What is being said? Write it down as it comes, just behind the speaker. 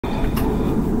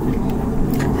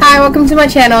Hi, welcome to my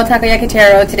channel, Takoyaki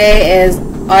Tarot. Today is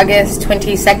August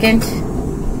 22nd,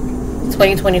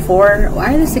 2024.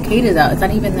 Why are the cicadas out? It's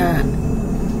not even that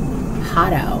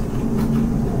hot out.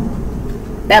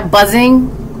 That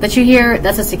buzzing that you hear,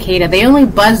 that's a cicada. They only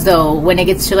buzz though when it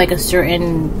gets to like a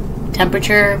certain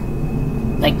temperature.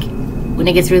 Like when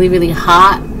it gets really, really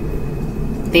hot,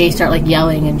 they start like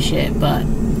yelling and shit, but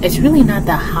it's really not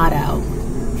that hot out.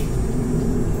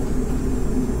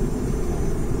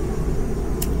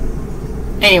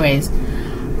 Anyways,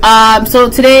 so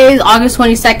today is August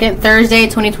 22nd, Thursday,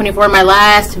 2024. My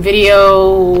last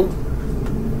video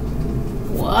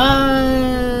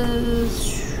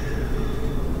was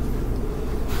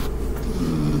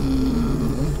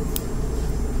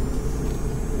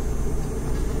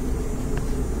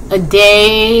a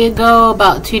day ago,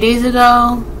 about 2 days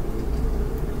ago.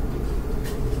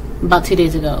 About 2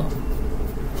 days ago.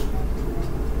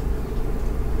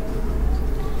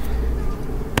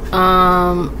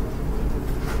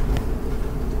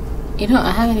 You know,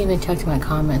 I haven't even checked my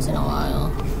comments in a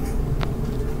while.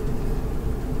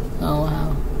 Oh,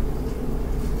 wow.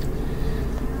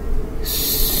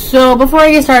 So, before I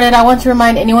get started, I want to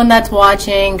remind anyone that's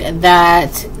watching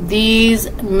that these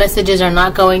messages are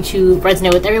not going to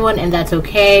resonate with everyone, and that's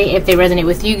okay. If they resonate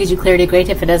with you, gives you clarity, great.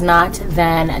 If it does not,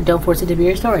 then don't force it to be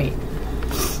your story.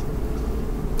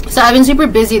 So, I've been super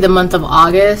busy the month of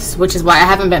August, which is why I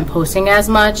haven't been posting as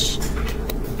much.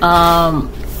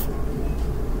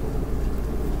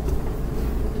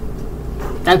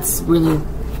 That's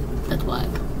why.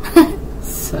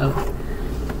 So,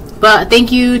 but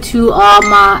thank you to all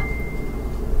my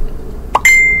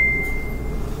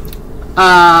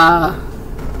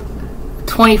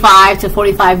 25 to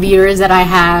 45 viewers that I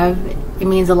have. It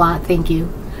means a lot. Thank you.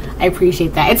 I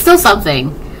appreciate that. It's still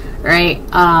something, right?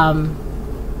 I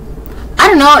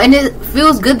don't know, and it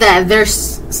feels good that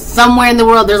there's somewhere in the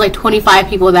world there's like 25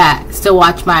 people that still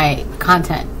watch my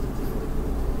content,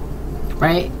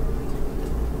 right?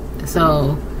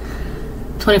 So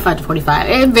 25 to 45,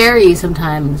 it varies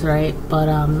sometimes, right? But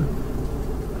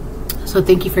so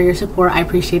thank you for your support. I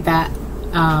appreciate that.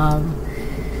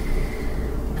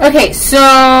 Okay, so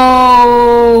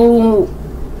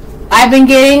I've been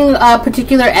getting a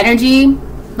particular energy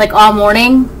like all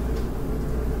morning,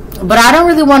 but I don't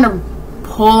really want to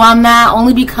pull on that,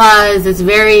 only because it's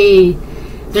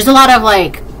there's a lot of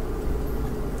like,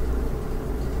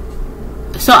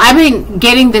 so I've been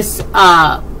getting this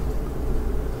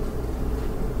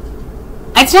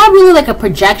it's not really like a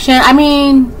projection. I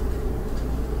mean,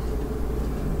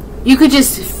 you could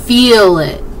just feel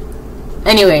it.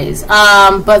 Anyways,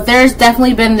 but there's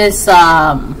definitely been this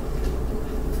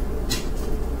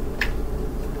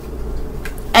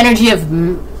energy of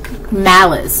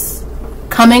malice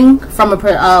coming from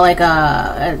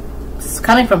it's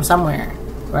coming from somewhere,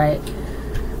 right?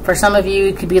 For some of you,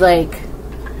 it could be like,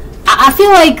 I feel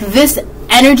like this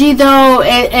energy though,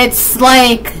 it's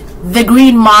like the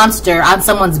green monster on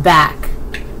someone's back,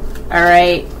 all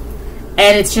right?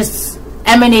 And it's just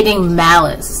emanating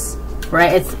malice,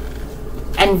 right? It's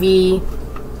envy,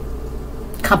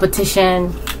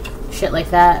 competition, shit like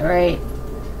that, right?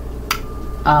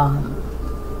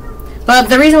 But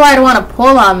the reason why I don't want to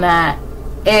pull on that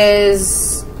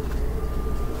is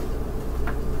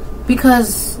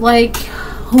because, like,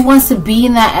 who wants to be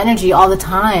in that energy all the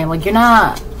time? Like, you're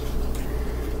not,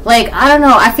 like, I don't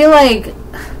know, I feel like,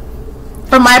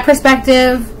 from my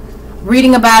perspective,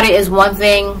 reading about it is one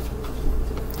thing.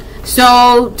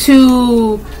 So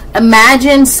to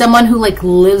imagine someone who like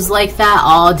lives like that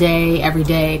all day, every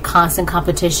day, constant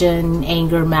competition,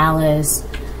 anger, malice,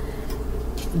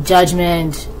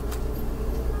 judgment,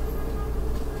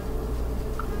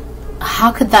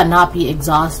 how could that not be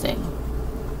exhausting,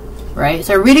 right?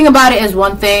 So reading about it is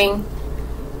one thing.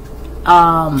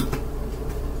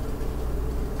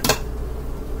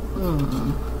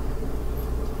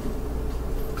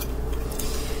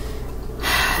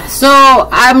 So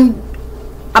I'm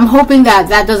hoping that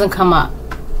that doesn't come up.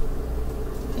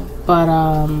 But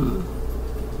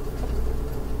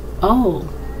oh,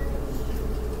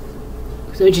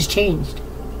 so it just changed.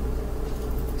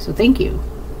 So thank you.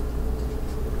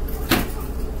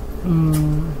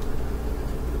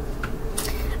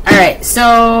 Alright,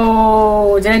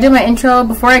 so did I do my intro?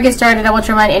 Before I get started, I want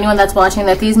to remind anyone that's watching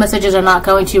that these messages are not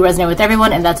going to resonate with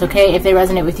everyone, and that's okay. If they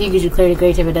resonate with you, gives you clarity,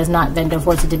 great. If it does not, then don't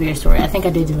force it to be your story. I think I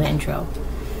did do the intro.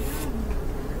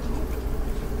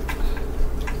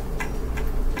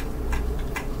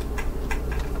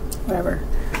 Whatever.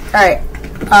 Alright.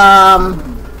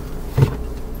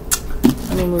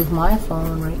 Let me move my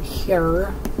phone right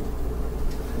here.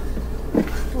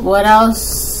 What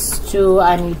else? do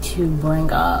I need to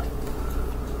bring up?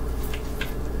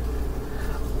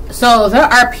 So there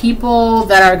are people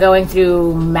that are going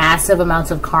through massive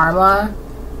amounts of karma,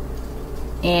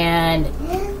 and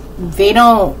they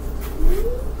don't.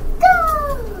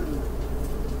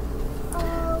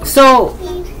 So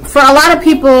for a lot of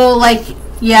people, like,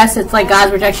 yes, it's like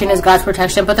God's protection is God's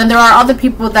protection, but then there are other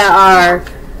people that are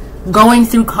going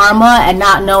through karma and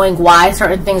not knowing why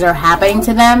certain things are happening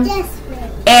to them.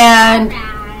 And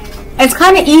it's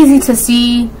kind of easy to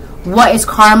see what is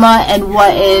karma and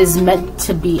what is meant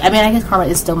to be. I mean, I guess karma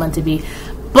is still meant to be,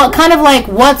 but kind of like,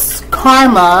 what's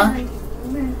karma,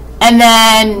 and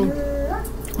then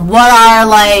what are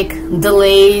like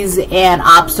delays and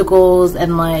obstacles,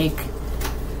 and like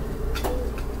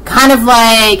kind of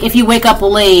like if you wake up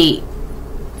late,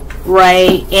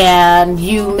 right, and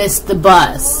you miss the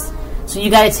bus, so you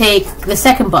got to take the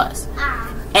second bus,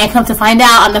 and come to find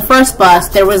out on the first bus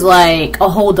there was like a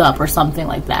holdup or something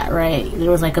like that, right?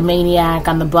 There was like a maniac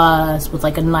on the bus with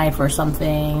like a knife or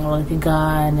something, or like a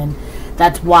gun, and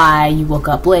that's why you woke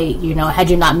up late. You know, had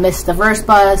you not missed the first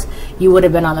bus, you would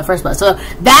have been on the first bus. So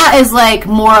that is like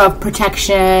more of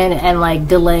protection and like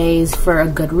delays for a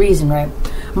good reason, right?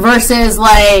 Versus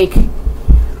like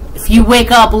if you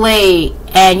wake up late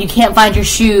and you can't find your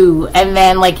shoe, and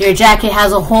then like your jacket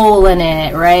has a hole in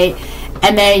it, right?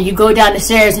 And then you go down the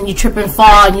stairs and you trip and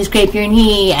fall and you scrape your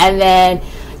knee, and then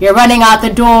you're running out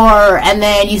the door, and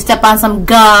then you step on some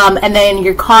gum, and then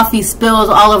your coffee spills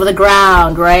all over the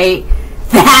ground, right?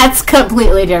 That's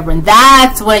completely different.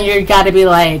 That's when you got to be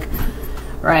like,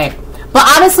 right. But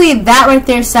honestly, that right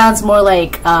there sounds more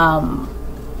like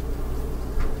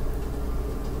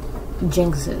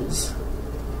jinxes.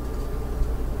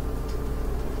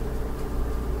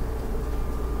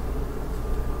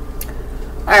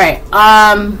 Alright,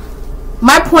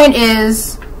 my point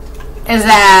is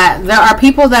that there are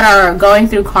people that are going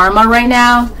through karma right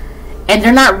now, and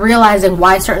they're not realizing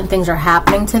why certain things are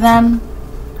happening to them,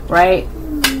 right?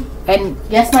 And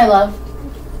yes, my love.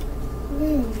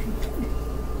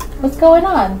 What's going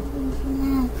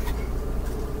on?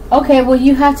 Okay, well,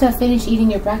 you have to finish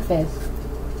eating your breakfast.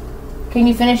 Can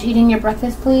you finish eating your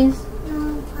breakfast, please?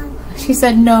 No. She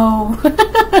said no.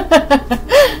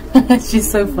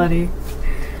 She's so funny.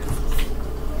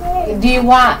 Do you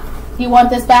want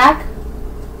this back?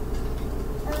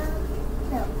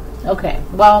 No. Okay,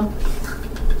 well,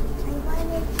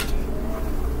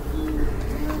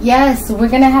 yes, we're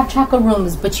gonna have chocolate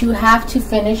rooms, but you have to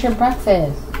finish your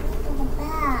breakfast.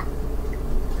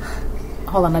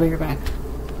 Hold on, I'll be right back.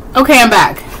 Okay, I'm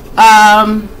back.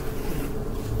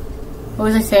 What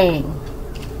was I saying?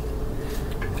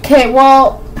 Okay,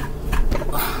 well,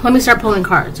 let me start pulling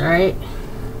cards, alright?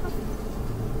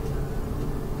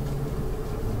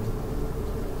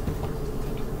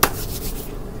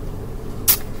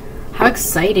 How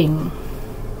exciting.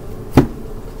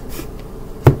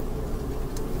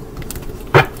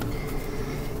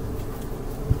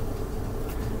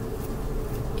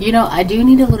 You know, I do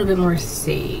need a little bit more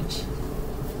sage.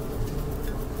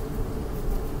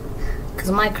 Because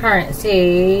my current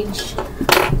sage...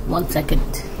 One second.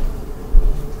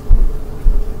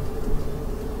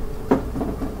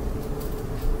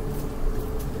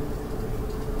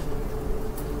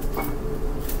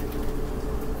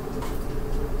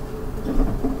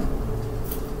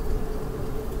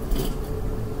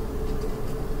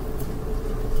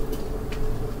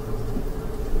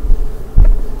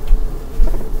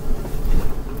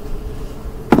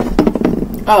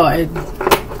 Oh, okay,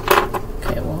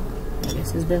 well, I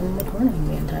guess it's been recording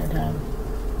the entire time.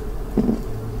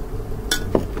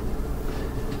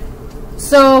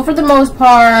 So, for the most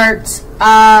part,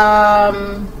 I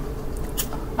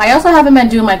also haven't been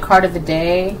doing my card of the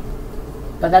day,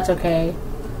 but that's okay.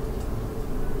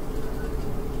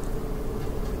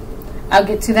 I'll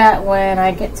get to that when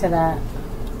I get to that,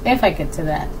 if I get to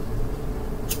that.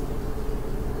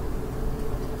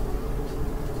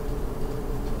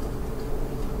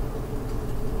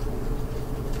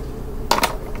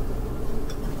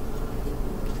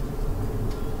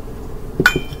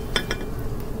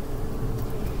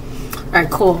 Alright,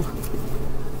 cool.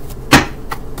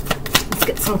 Let's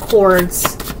get some chords.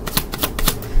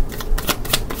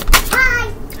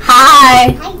 Hi.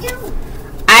 Hi. How you doing?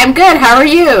 I'm good. How are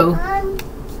you?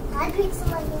 I picked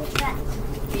some of your trash.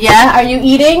 Yeah? Are you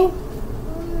eating?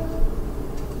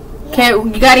 Yeah. Okay,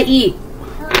 you gotta eat.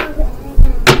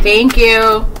 Thank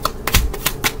you.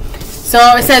 So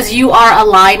it says you are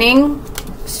aligning.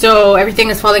 So everything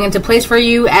is falling into place for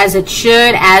you as it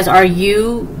should, as are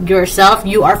you yourself.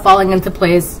 You are falling into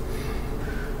place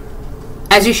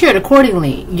as you should,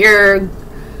 accordingly. You're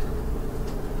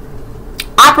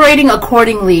operating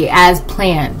accordingly as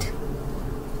planned.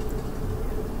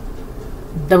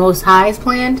 The Most High is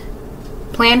planned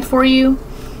for you.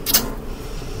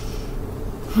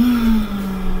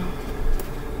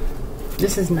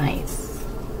 This is nice.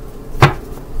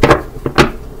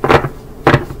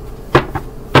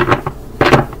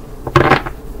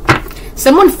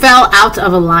 Someone fell out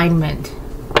of alignment.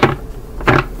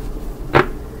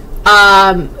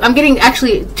 I'm getting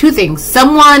actually two things.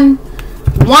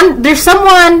 There's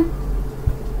someone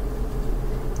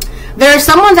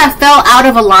that fell out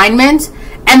of alignment,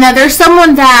 and then there's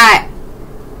someone that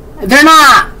they're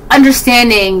not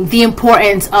understanding the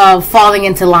importance of falling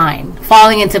into line,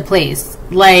 falling into place.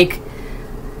 Like,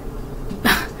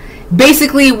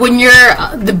 basically, when you're,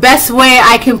 the best way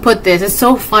I can put this, it's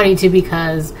so funny too,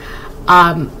 because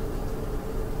I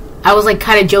was like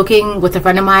kind of joking with a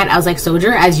friend of mine. I was like,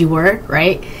 soldier, as you were,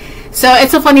 right? So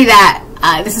it's so funny that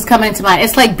this is coming into mind.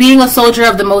 It's like being a soldier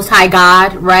of the Most High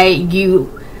God, right?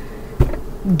 You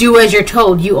do as you're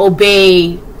told. You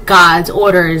obey God's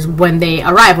orders when they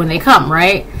arrive, when they come,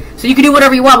 right? So you can do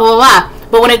whatever you want, blah, blah, blah.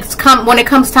 But when it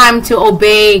comes time to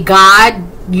obey God,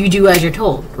 you do as you're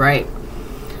told, right?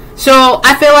 So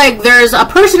I feel like there's a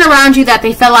person around you that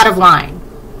they fell out of line,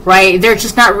 right? They're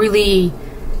just not really,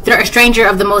 they're a stranger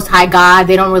of the Most High God.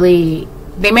 They don't really,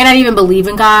 they may not even believe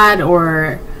in God,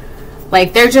 or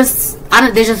like they just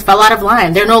fell out of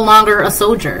line. They're no longer a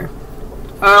soldier.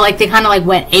 Or like they kind of like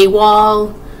went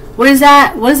AWOL. What is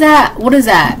that? What is that? What is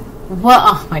that? What?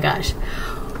 Oh my gosh.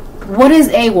 What is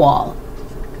AWOL?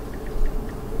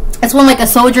 It's when like a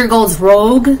soldier goes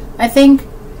rogue, I think.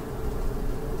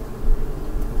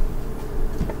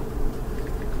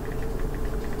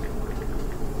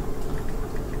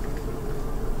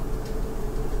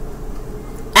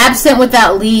 Absent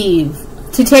without leave.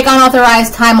 To take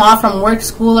unauthorized time off from work,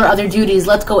 school, or other duties.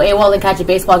 Let's go AWOL and catch a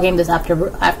baseball game this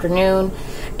afternoon.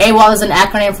 AWOL is an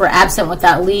acronym for absent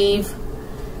without leave.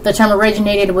 The term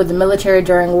originated with the military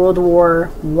during World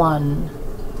War I.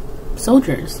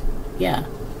 Soldiers. Yeah.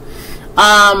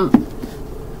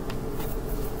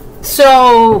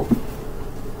 So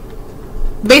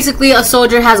basically a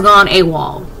soldier has gone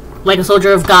AWOL. Like a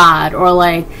soldier of God, or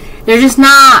like they're just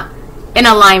not in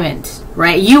alignment.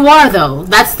 Right, you are though.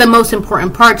 That's the most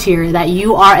important part here. That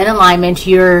you are in alignment.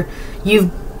 You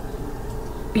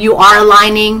are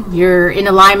aligning. You're in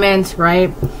alignment,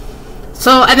 right?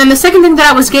 So, and then the second thing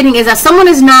that I was getting is that someone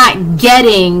is not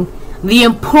getting the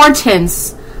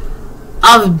importance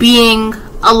of being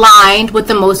aligned with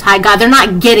the Most High God. They're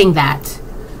not getting that.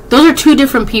 Those are two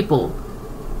different people.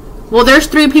 Well, there's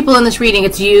three people in this reading.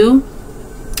 It's you,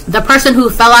 the person who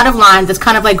fell out of line, that's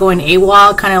kind of like going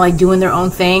AWOL, kind of like doing their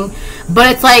own thing.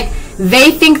 But it's like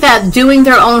they think that doing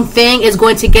their own thing is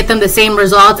going to get them the same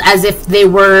results as if they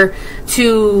were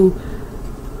to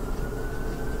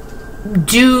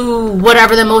do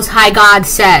whatever the Most High God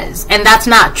says. And that's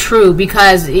not true,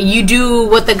 because you do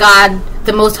what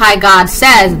the Most High God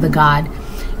says,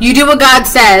 you do what God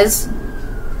says,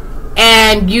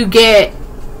 and you get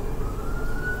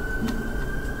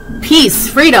peace,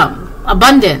 freedom,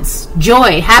 abundance,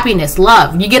 joy, happiness,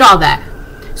 love. You get all that.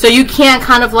 So you can't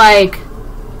kind of like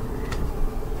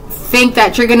think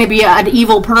that you're going to be an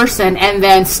evil person and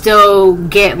then still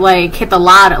get like hit the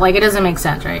lotto. Like, it doesn't make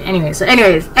sense, right? Anyways, and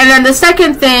then the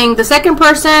second thing, the second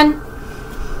person,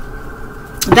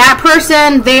 that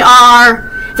person,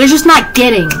 they're just not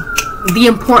getting the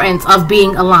importance of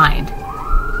being aligned.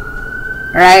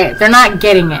 Right? They're not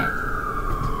getting it.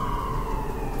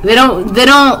 They don't,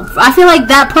 I feel like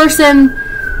that person,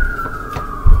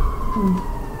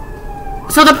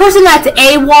 so the person that's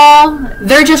AWOL,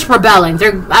 they're just rebelling.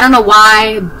 I don't know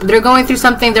why. They're going through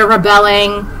something, they're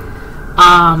rebelling.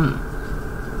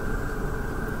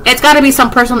 It's got to be some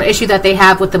personal issue that they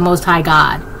have with the Most High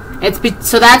God.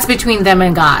 So that's between them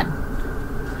and God.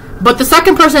 But the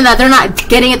second person that they're not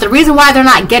getting it, the reason why they're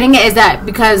not getting it is that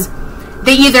because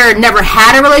they either never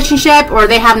had a relationship, or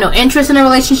they have no interest in a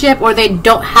relationship, or they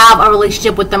don't have a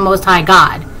relationship with the Most High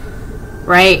God.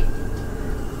 Right?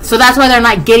 So that's why they're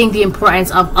not getting the importance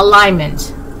of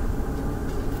alignment.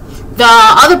 The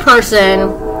other person,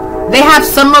 they have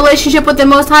some relationship with the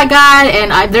Most High God,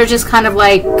 and they're just kind of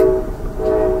like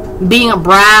being a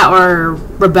brat or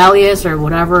rebellious or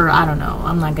whatever. I don't know.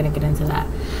 I'm not going to get into that.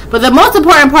 But the most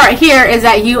important part here is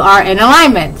that you are in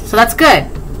alignment. So that's good.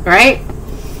 Right?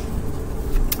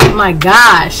 Oh my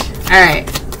gosh. Alright.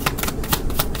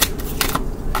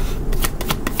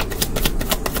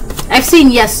 I've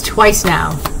seen yes twice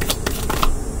now.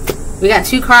 We got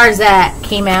two cards that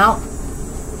came out.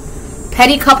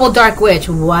 Petty Couple, Dark Witch.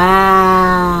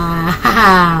 Wow.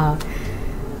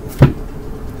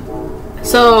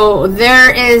 So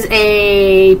there is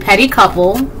a petty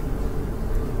couple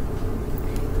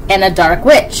and a dark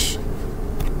witch.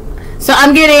 So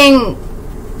I'm getting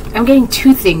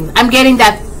two things. I'm getting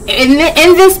that in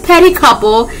this petty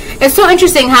couple, it's so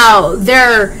interesting how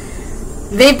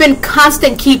they've been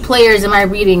constant key players in my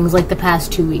readings like the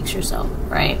past 2 weeks or so,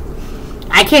 right?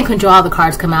 I can't control how the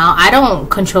cards come out. I don't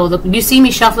control you see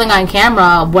me shuffling on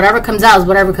camera, whatever comes out is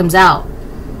whatever comes out.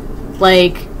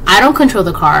 Like, I don't control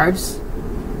the cards.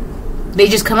 They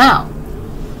just come out.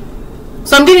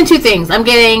 So I'm getting two things. I'm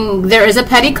getting, there is a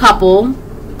petty couple,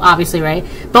 obviously, right?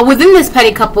 But within this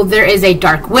petty couple, there is a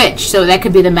dark witch. So that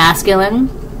could be the masculine,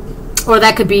 or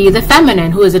that could be the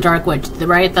feminine, who is a dark witch,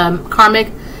 right? The karmic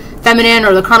feminine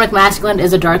or the karmic masculine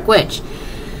is a dark witch.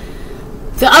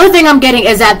 The other thing I'm getting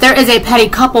is that there is a petty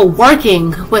couple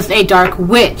working with a dark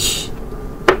witch.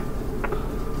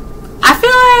 I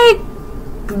feel like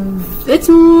it's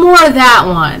more that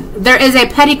one. There is a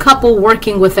petty couple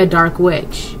working with a dark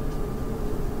witch.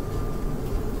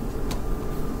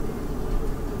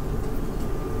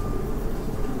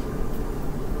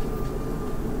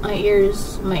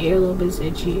 My earlobe is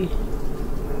itchy.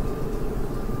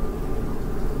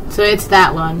 So it's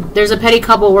that one. There's a petty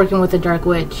couple working with a dark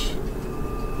witch.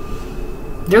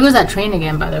 There goes that train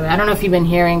again, by the way. I don't know if you've been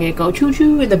hearing it go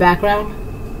choo-choo in the background.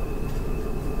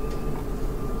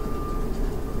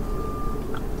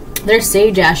 There's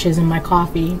sage ashes in my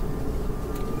coffee.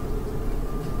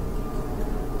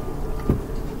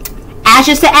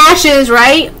 Ashes to ashes,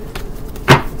 right?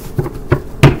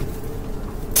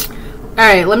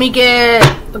 Alright, let me get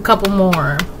a couple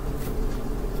more.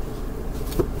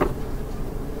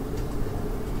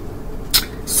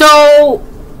 So,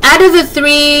 out of the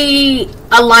 3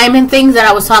 alignment things that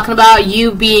I was talking about,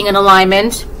 you being in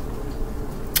alignment,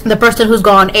 the person who's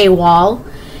gone AWOL,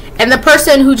 and the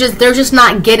person who they're just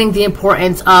not getting the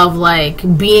importance of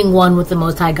like being one with the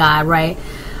Most High God, right?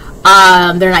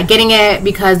 They're not getting it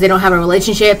because they don't have a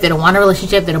relationship, they don't want a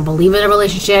relationship, they don't believe in a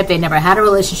relationship, they never had a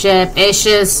relationship. It's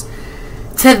just,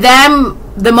 to them,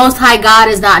 the Most High God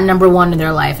is not number one in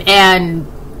their life. And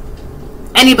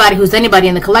anybody who's anybody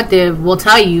in the collective will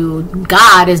tell you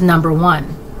God is number one.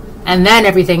 And then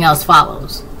everything else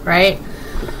follows, right?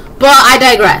 But I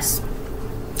digress.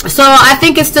 So I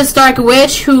think it's this dark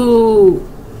witch who...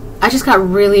 I just got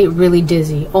really, really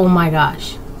dizzy. Oh my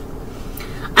gosh.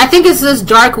 I think it's this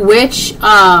dark witch who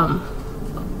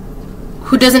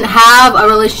doesn't have a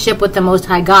relationship with the Most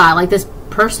High God. Like, this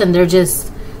person, they're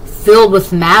just filled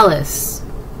with malice.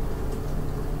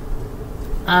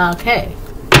 Okay.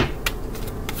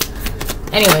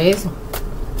 Anyways.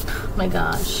 Oh my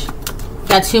gosh.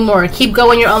 Got 2 more. Keep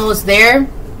going, you're almost there.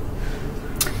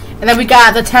 And then we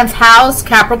got the 10th house,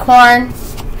 Capricorn.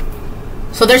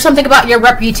 So there's something about your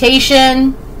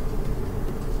reputation.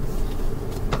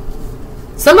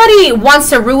 Somebody wants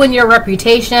to ruin your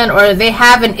reputation, or they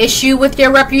have an issue with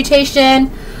your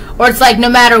reputation, or it's like no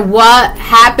matter what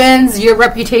happens, your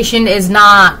reputation is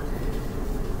not,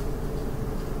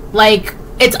 like,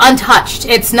 it's untouched.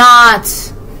 It's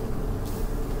not,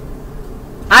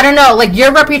 I don't know, like,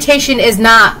 your reputation is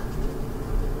not,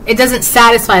 it doesn't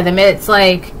satisfy them. It's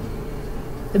like,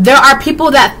 there are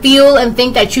people that feel and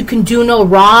think that you can do no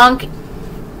wrong,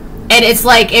 and it's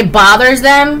like, it bothers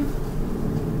them.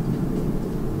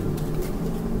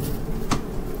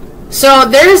 So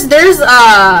there's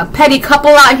a petty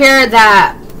couple out here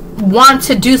that want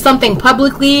to do something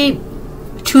publicly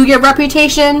to your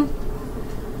reputation,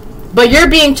 but you're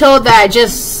being told that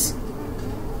just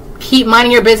keep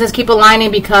minding your business, keep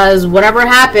aligning, because whatever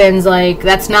happens, like,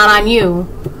 that's not on you,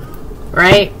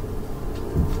 right?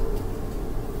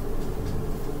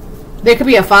 There could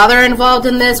be a father involved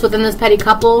in this, within this petty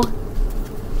couple.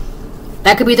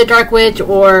 That could be the dark witch,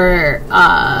 or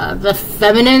the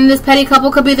feminine in this petty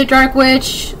couple could be the dark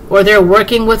witch, or they're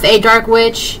working with a dark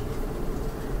witch.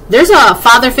 There's a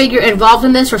father figure involved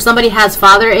in this, or somebody has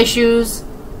father issues.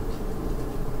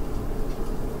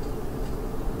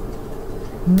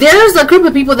 There's a group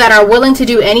of people that are willing to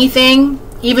do anything,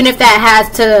 even if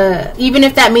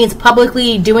that means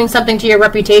publicly doing something to your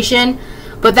reputation.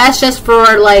 But that's just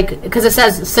for, like, because it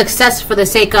says success for the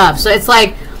sake of. So it's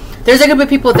like, there's a group of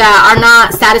people that are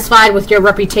not satisfied with your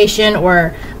reputation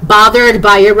or bothered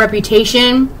by your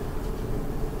reputation,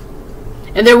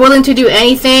 and they're willing to do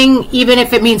anything, even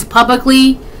if it means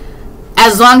publicly,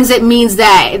 as long as it means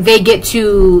that they get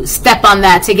to step on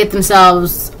that to get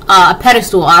themselves a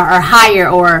pedestal, or higher,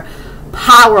 or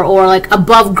power, or like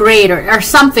above grade, or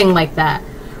something like that,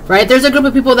 right? There's a group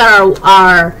of people that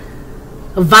are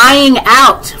vying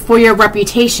out for your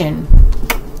reputation.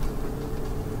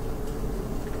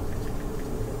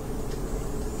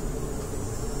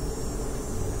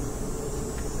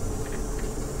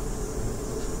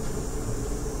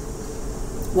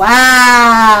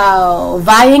 Wow.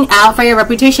 Vying out for your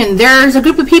reputation. There's a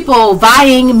group of people.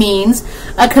 Vying means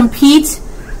compete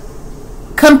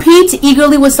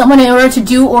eagerly with someone in order to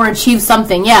do or achieve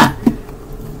something. Yeah.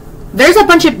 There's a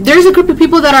group of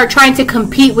people that are trying to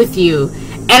compete with you.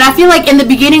 And I feel like in the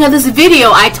beginning of this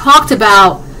video, I talked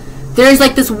about there's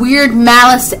like this weird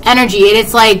malice energy. And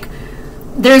it's like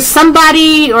there's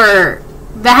somebody or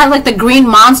that has like the green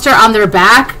monster on their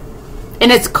back.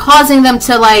 And it's causing them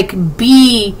to like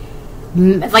be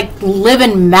like live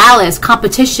in malice,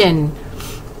 competition.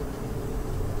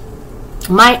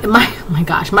 My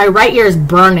gosh, my right ear is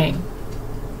burning.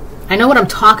 I know what I'm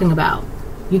talking about.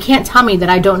 You can't tell me that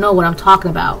I don't know what I'm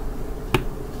talking about.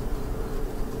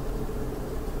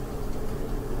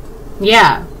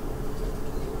 Yeah.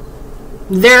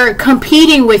 They're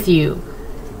competing with you.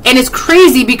 And it's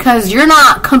crazy because you're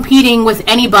not competing with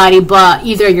anybody but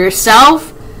either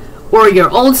yourself or your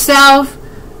old self.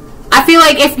 I feel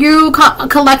like if you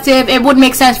collective, it would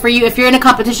make sense for you. If you're in a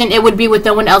competition, it would be with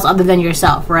no one else other than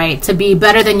yourself, right? To be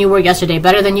better than you were yesterday,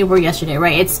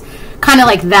 right? It's kind of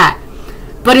like that.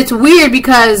 But it's weird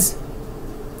because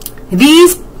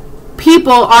these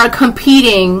people are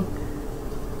competing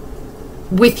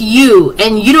with you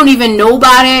and you don't even know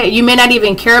about it. You may not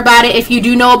even care about it. If you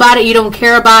do know about it, you don't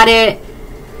care about it.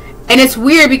 And it's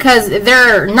weird because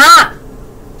they're not.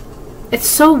 It's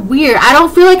so weird. I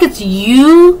don't feel like it's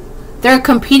you they're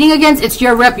competing against. It's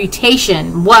your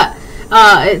reputation.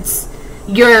 It's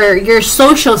your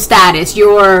social status.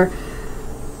 I'm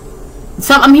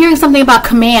hearing something about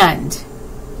command.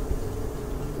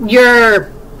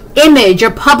 Your image, your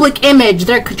public image.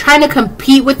 They're trying to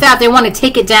compete with that. They want to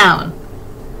take it down.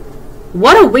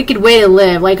 What a wicked way to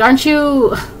live. Like, aren't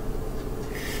you?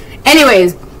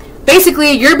 Anyways,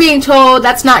 basically, you're being told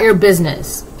that's not your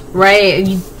business. Right?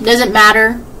 It doesn't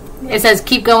matter. It says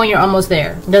keep going, you're almost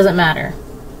there. It doesn't matter.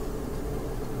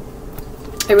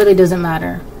 It really doesn't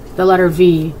matter. The letter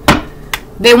V.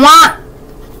 They want...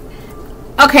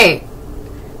 Okay.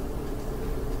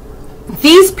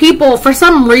 These people, for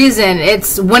some reason,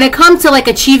 it's... When it comes to, like,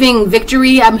 achieving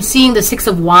victory, I'm seeing the Six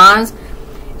of Wands.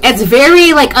 It's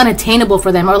very, like, unattainable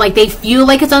for them. Or, like, they feel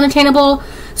like it's unattainable.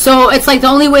 So, it's, like, the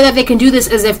only way that they can do this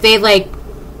is if they, like...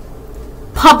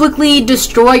 publicly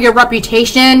destroy your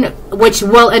reputation, which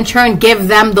will in turn give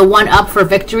them the one up for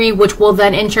victory, which will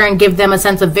then in turn give them a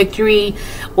sense of victory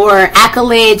or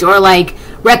accolades or like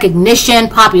recognition,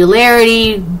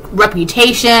 popularity,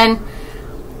 reputation.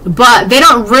 But they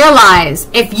don't realize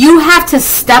if you have to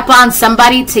step on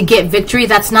somebody to get victory,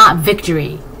 that's not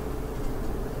victory.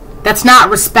 That's not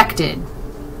respected.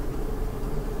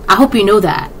 I hope you know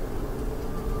that.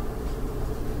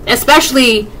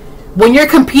 Especially when you're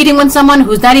competing with someone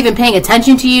who's not even paying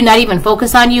attention to you, not even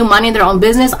focused on you, minding their own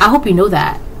business, I hope you know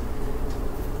that.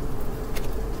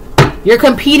 You're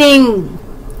competing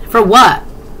for what?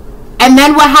 And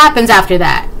then what happens after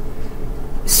that?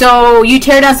 So you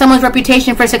tear down someone's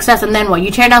reputation for success, and then what?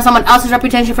 You tear down someone else's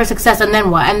reputation for success, and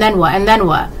then what? And then what? And then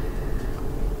what?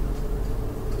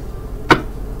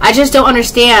 I just don't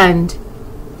understand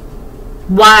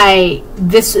why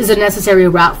this is a necessary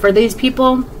route for these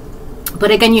people. But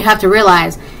again, you have to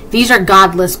realize these are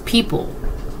godless people,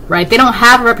 right? They don't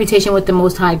have a reputation with the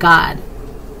Most High God.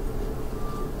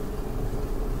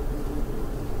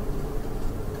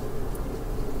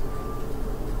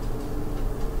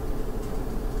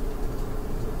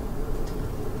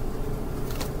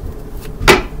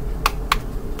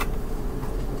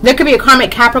 There could be a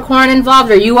karmic Capricorn involved,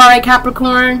 or you are a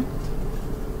Capricorn.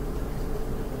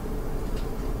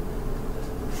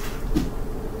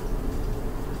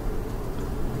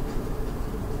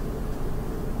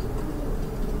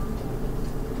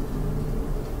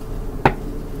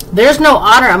 There's no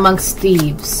honor amongst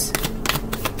thieves.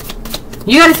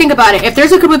 You got to think about it. If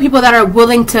there's a group of people that are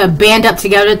willing to band up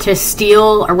together to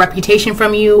steal a reputation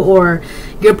from you or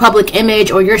your public image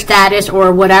or your status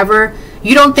or whatever,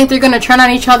 you don't think they're going to turn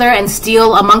on each other and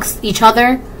steal amongst each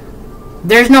other?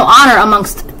 There's no honor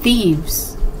amongst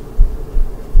thieves.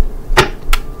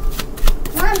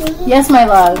 Mommy, yes, my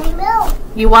love. my milk.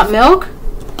 You want milk?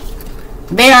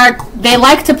 They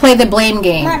like to play the blame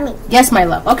game. Mommy. Yes, my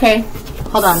love. Okay.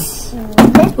 Hold on.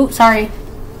 Oops, sorry.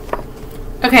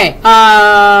 Okay,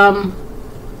 oh,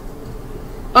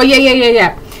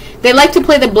 yeah. They like to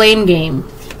play the blame game.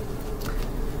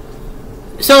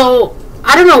 So,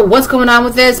 I don't know what's going on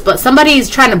with this, but somebody's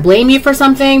trying to blame you for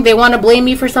something. They want to blame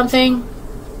you for something.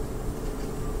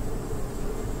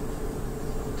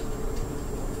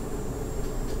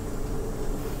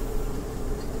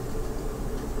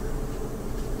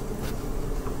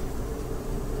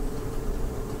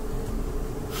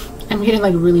 I'm getting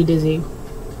like really dizzy.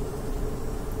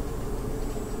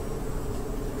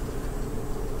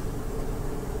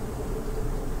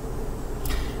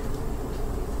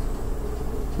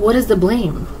 what is the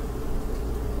blame?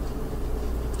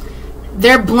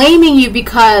 They're blaming you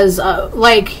because,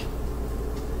 like,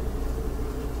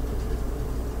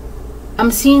 I'm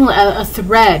seeing a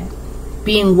thread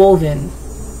being woven.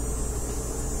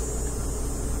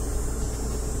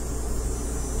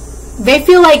 They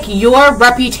feel like your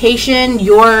reputation,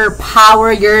 your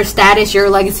power, your status, your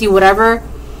legacy, whatever,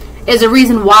 is a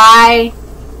reason why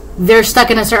they're stuck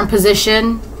in a certain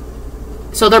position.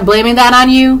 So they're blaming that on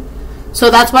you. So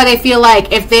that's why they feel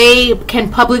like if they can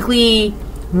publicly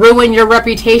ruin your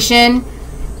reputation,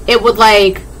 it would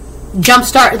like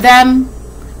jumpstart them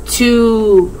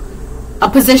to a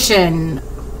position,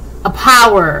 a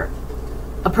power,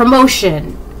 a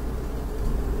promotion.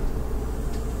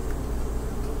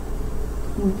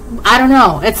 I don't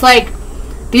know. It's like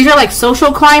these are like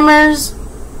social climbers,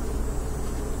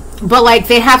 but like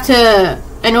they have to,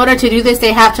 in order to do this,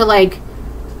 they have to like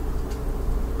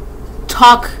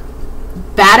talk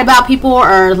bad about people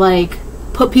or like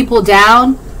put people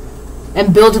down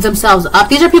and build themselves up.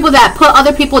 These are people that put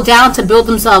other people down to build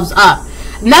themselves up.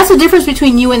 And that's the difference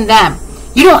between you and them.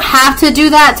 You don't have to do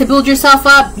that to build yourself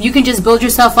up. You can just build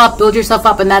yourself up,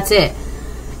 and that's it.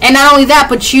 And not only that,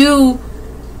 but you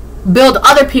build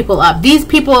other people up. These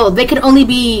people, they can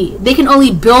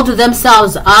only build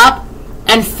themselves up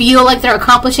and feel like they're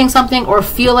accomplishing something or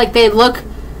feel like they look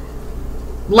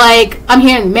like, I'm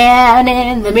hearing man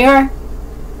in the mirror.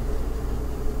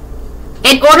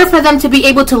 In order for them to be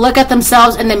able to look at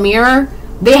themselves in the mirror,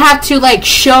 they have to like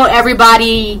show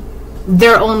everybody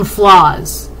their own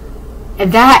flaws.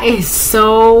 And that is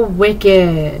so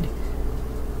wicked.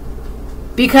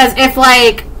 Because if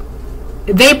like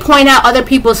they point out other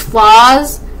people's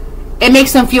flaws, it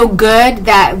makes them feel good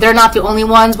that they're not the only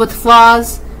ones with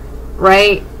flaws,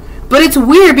 right? But it's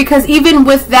weird because even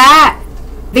with that,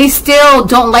 they still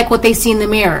don't like what they see in the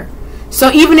mirror.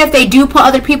 So even if they do put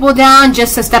other people down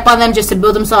just to step on them, just to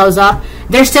build themselves up,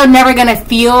 they're still never going to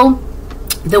feel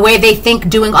the way they think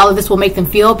doing all of this will make them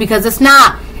feel, because it's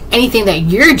not anything that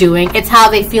you're doing, it's how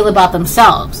they feel about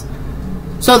themselves.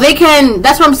 So they can,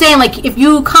 that's what I'm saying, like if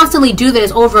you constantly do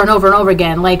this over and over and over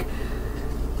again, like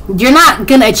you're not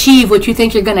going to achieve what you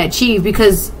think you're going to achieve,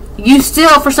 because you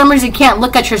still for some reason can't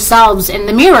look at yourselves in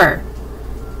the mirror.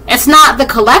 It's not the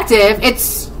collective,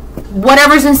 it's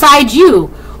whatever's inside you.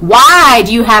 Why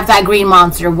do you have that green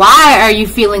monster? Why are you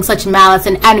feeling such malice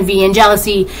and envy and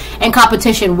jealousy and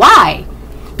competition? Why?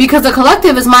 Because the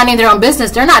collective is minding their own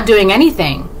business. They're not doing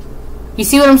anything. You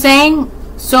see what I'm saying?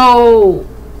 So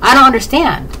I don't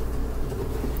understand.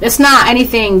 It's not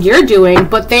anything you're doing,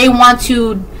 but they want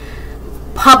to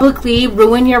publicly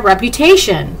ruin your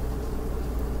reputation.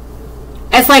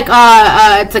 It's like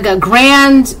a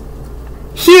grand,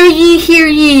 hear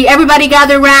ye, everybody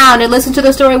gather round and listen to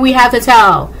the story we have to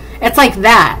tell. It's like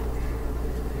that.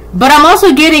 But I'm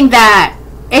also getting that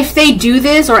if they do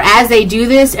this, or as they do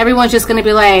this, everyone's just going to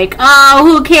be like, oh,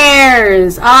 who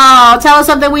cares? Oh, tell us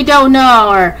something we don't know.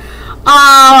 Or,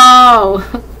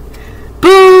 oh,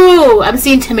 boo. I'm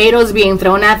seeing tomatoes being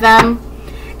thrown at them.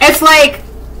 It's like,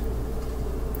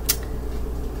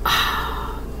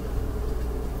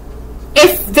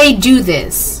 if they do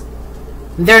this,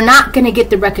 they're not going to get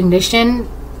the recognition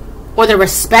or the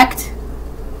respect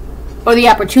or the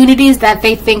opportunities that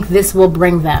they think this will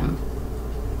bring them.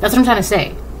 That's what I'm trying to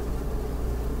say.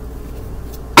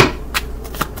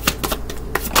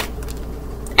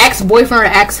 Ex-boyfriend or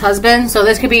ex-husband. So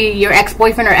this could be your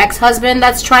ex-boyfriend or ex-husband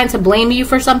that's trying to blame you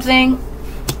for something.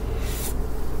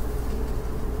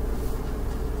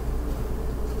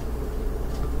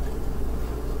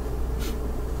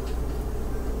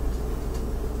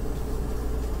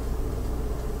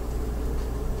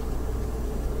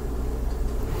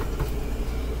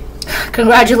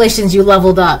 Congratulations, you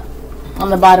leveled up on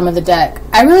the bottom of the deck.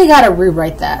 I really gotta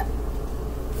rewrite that.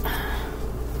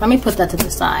 Let me put that to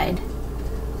the side.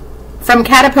 From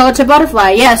caterpillar to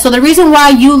butterfly. Yeah, so the reason why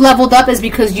you leveled up is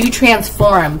because you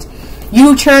transformed.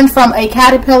 You turned from a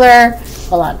caterpillar,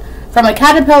 hold on, from a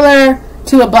caterpillar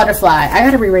to a butterfly. I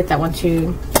gotta rewrite that one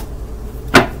too.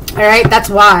 Alright, that's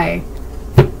why.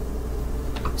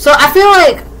 So I feel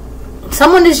like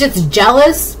someone is just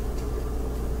jealous.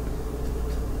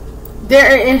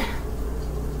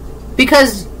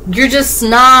 Because you're just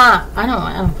not, I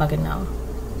don't fucking know.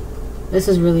 This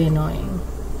is really annoying.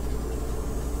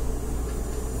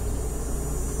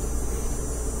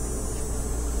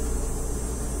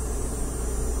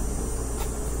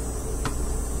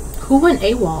 Who went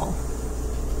AWOL?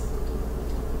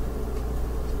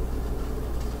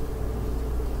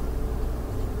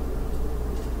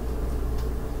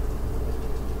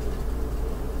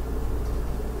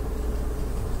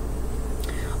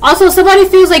 Also, also, if somebody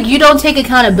feels like you don't take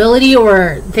accountability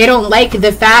or they don't like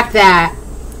the fact that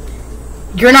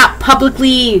you're not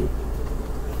publicly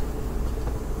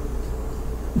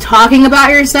talking about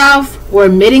yourself or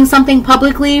admitting something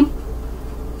publicly,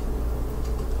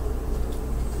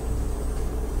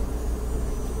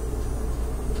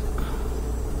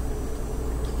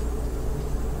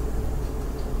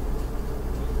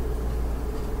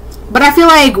 but I feel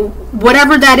like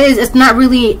whatever that is, it's not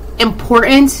really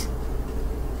important.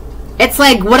 It's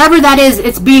like whatever that is,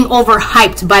 it's being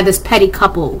overhyped by this petty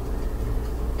couple.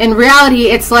 In reality,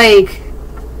 it's like,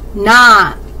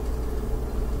 nah.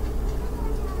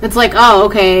 It's like, oh,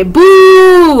 okay,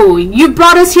 boo! You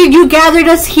brought us here, you gathered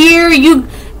us here, you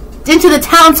into the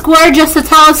town square just to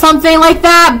tell us something like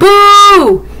that?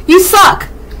 Boo! You suck!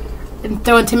 And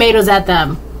throwing tomatoes at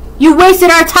them. You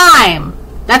wasted our time!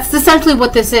 That's essentially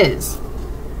what this is.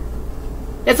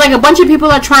 It's like a bunch of people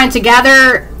are trying to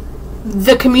gather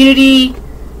the community,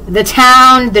 the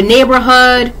town, the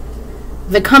neighborhood,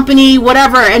 the company,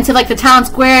 whatever, into like the town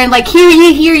square and like, hear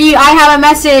ye, I have a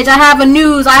message, I have a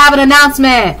news, I have an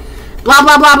announcement, blah,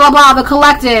 blah, blah, blah, blah, the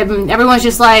collective. And everyone's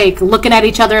just like looking at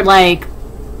each other like,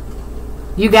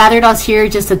 you gathered us here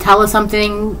just to tell us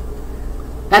something?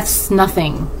 That's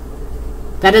nothing.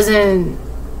 That isn't...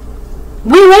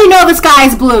 We already know the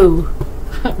sky's blue,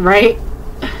 right?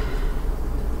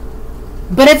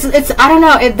 But it's I don't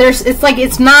know. It's like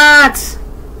it's not.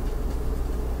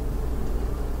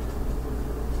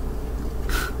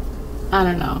 I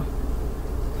don't know.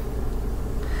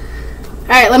 All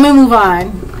right, let me move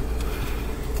on.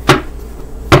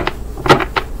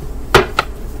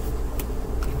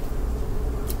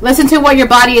 Listen to what your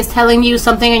body is telling you.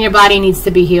 Something in your body needs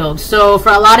to be healed. So for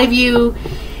a lot of you,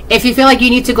 if you feel like you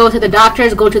need to go to the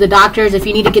doctors, go to the doctors. If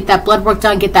you need to get that blood work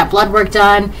done, get that blood work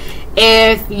done.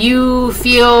 If you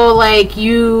feel like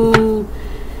you...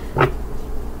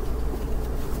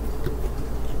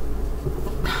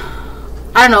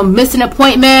 I don't know, miss an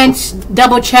appointment,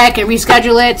 double check and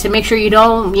reschedule it to make sure you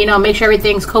don't, make sure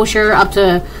everything's kosher up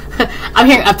to... I'm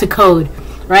hearing up to code,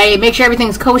 right? Make sure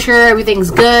everything's kosher,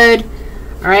 everything's good,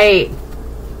 all right?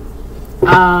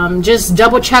 Just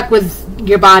double check with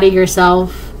your body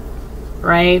yourself,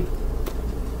 right?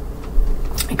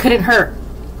 It couldn't hurt,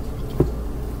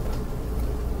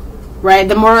 right?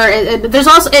 The more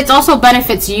it also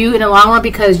benefits you in the long run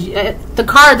because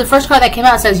the first card that came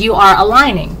out says you are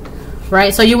aligning,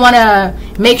 right? So you want to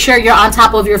make sure you're on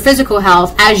top of your physical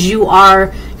health as you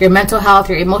are your mental health,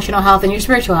 your emotional health, and your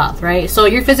spiritual health, right? So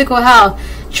your physical health,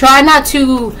 try not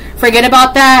to forget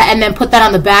about that and then put that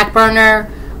on the back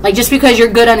burner. Like, just because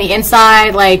you're good on the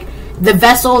inside, like, the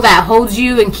vessel that holds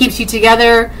you and keeps you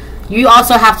together, you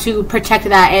also have to protect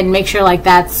that and make sure, like,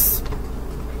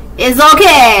 is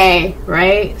okay,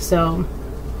 right? So,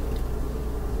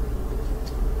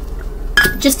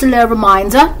 just a little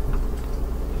reminder.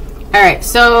 Alright,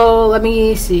 so, let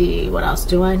me see. What else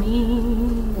do I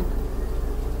need?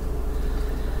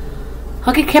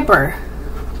 Huggy Kipper.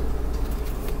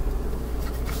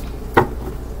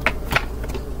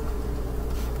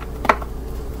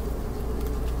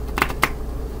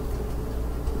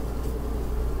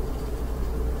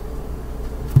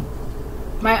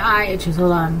 My eye itches,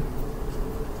 hold on.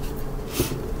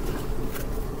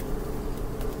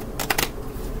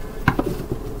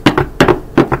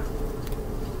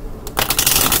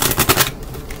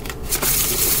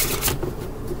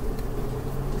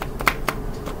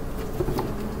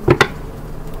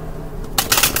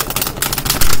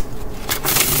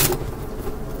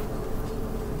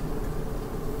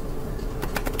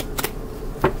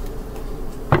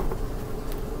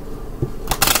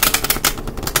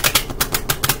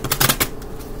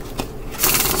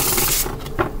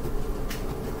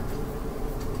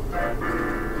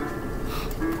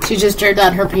 She just turned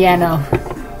on her piano.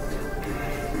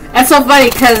 That's so funny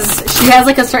because she has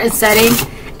like a certain setting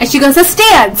and she goes, let's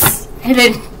dance! And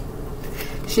then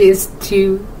she is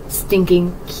too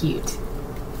stinking cute.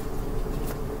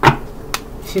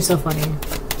 She's so funny.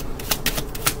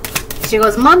 She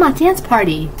goes, Mama, dance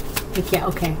party. Like, yeah,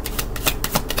 okay.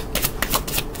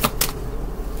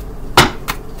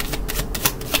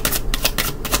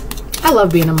 I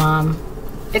love being a mom.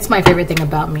 It's my favorite thing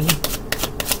about me.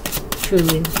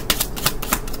 Truly.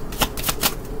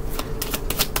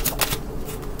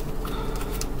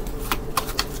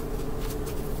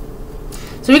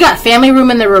 So we got Family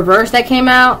Room in the reverse that came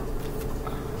out.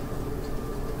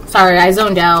 Sorry, I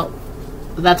zoned out.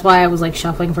 That's why I was like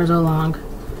shuffling for so long.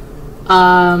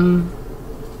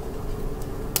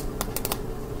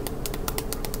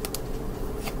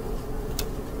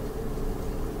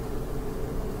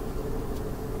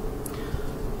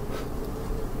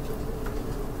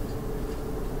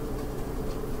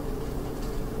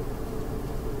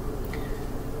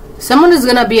 someone is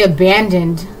gonna be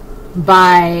abandoned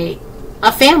by a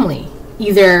family,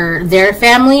 either their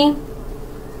family,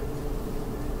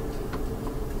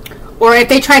 or if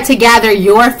they try to gather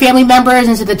your family members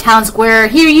into the town square.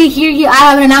 Hear you, I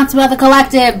have an announcement about the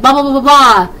collective, blah blah blah blah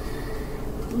blah.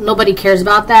 Nobody cares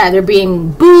about that. They're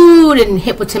being booed and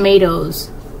hit with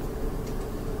tomatoes.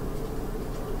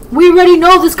 We already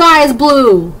know the sky is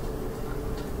blue.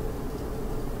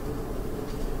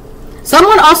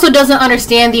 Someone also doesn't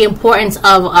understand the importance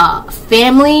of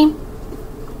family,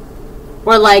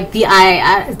 or like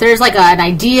there's like an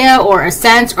idea or a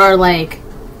sense or like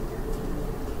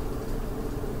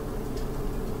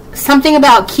something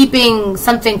about keeping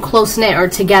something close knit or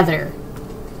together.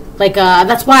 Like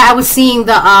that's why I was seeing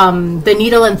the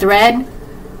needle and thread.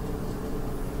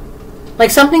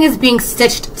 Like something is being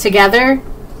stitched together.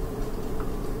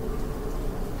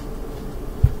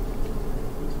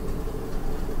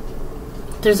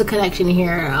 There's a connection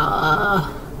here.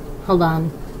 Hold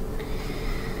on.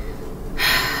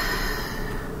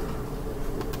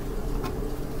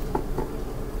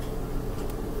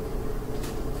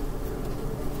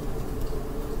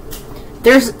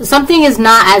 There's something is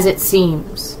not as it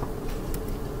seems.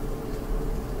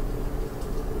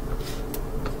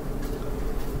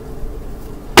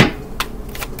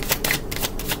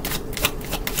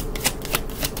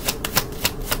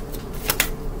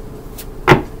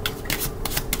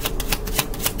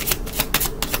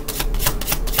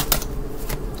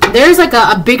 There's like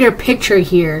a bigger picture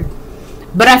here,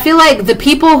 but I feel like the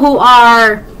people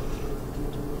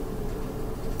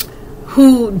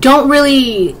who don't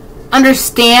really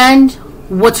understand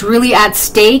what's really at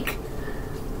stake,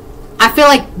 I feel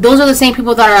like those are the same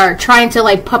people that are trying to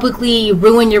like publicly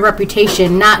ruin your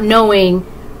reputation, not knowing.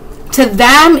 To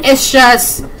them it's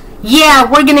just,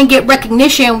 yeah, we're gonna get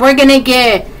recognition, we're gonna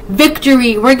get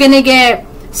victory, we're gonna get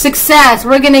success,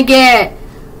 we're gonna get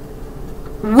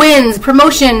wins,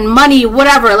 promotion, money,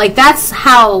 whatever. Like that's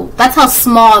how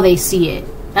small they see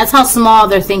it. That's how small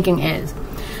their thinking is,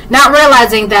 not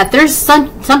realizing that there's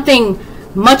something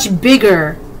much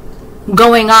bigger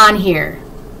going on here,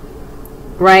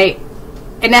 right?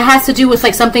 And it has to do with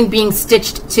like something being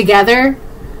stitched together,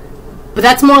 but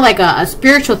that's more like a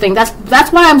spiritual thing.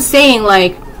 That's why I'm saying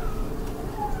like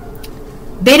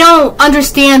they don't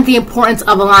understand the importance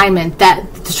of alignment, that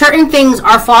certain things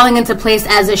are falling into place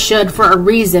as it should for a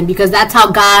reason, because that's how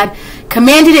God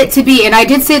commanded it to be. And I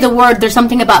did say the word, there's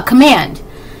something about command.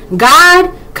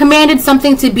 God commanded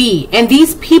something to be, and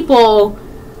these people,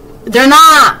 they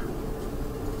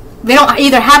don't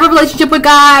either have a relationship with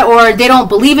God, or they don't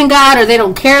believe in God, or they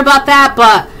don't care about that.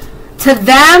 But to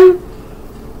them,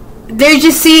 they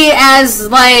just see it as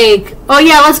like, oh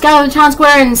yeah, let's go to the town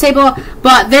square and say blah.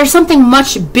 But there's something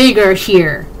much bigger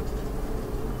here.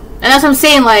 And that's what I'm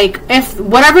saying, like, if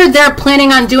whatever they're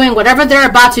planning on doing, whatever they're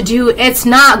about to do, it's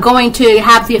not going to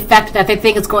have the effect that they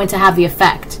think it's going to have the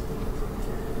effect.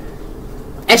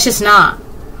 It's just not.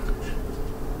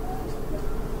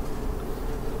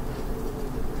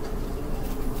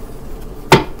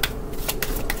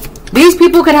 These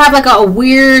people could have like a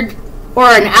weird or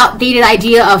an outdated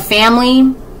idea of family,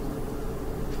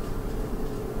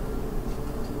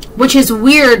 which is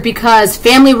weird because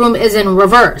family room is in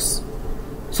reverse.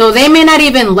 So they may not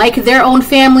even like their own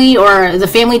family or the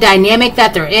family dynamic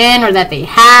that they're in or that they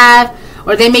have,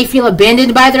 or they may feel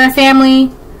abandoned by their family.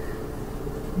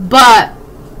 But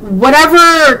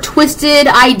whatever twisted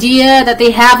idea that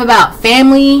they have about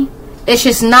family, it's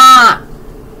just not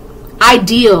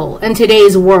ideal in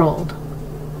today's world.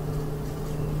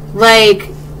 Like,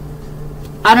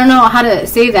 I don't know how to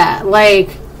say that. Like,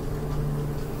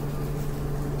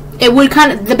 it would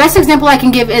kind of, the best example I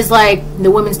can give is like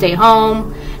the women stay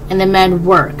home and the men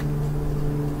work.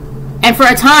 And for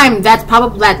a time, that's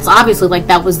obviously like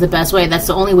that was the best way. That's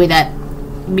the only way that,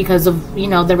 because of, you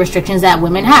know, the restrictions that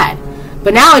women had.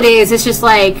 But nowadays, it's just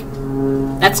like,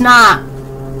 that's not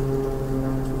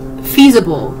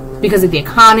feasible because of the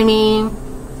economy,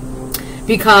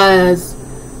 because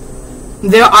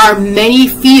there are many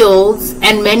fields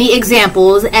and many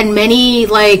examples and many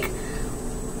like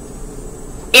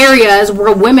areas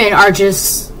where women are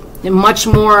just much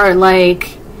more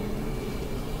like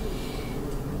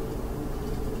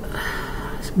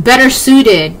better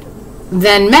suited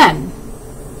than men.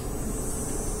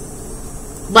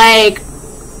 Like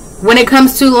when it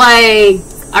comes to like,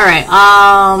 all right,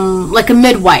 like a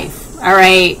midwife, all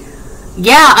right,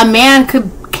 yeah, a man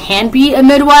can be a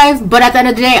midwife, but at the end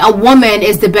of the day, a woman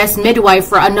is the best midwife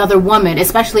for another woman,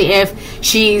 especially if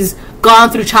she's gone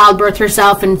through childbirth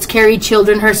herself and carried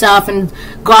children herself and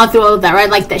gone through all of that, right?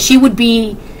 Like that, she would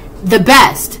be the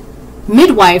best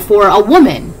midwife for a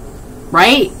woman.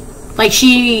 right? Like,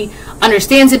 she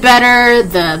understands it better,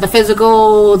 the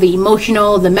physical, the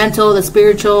emotional, the mental, the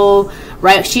spiritual,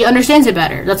 right? She understands it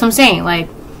better. That's what I'm saying. Like,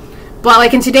 but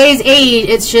like in today's age,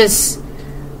 it's just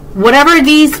whatever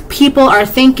these people are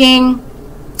thinking,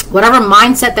 whatever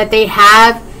mindset that they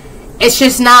have, it's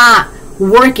just not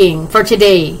working for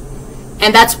today.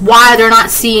 And that's why they're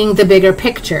not seeing the bigger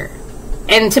picture.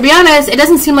 And to be honest, it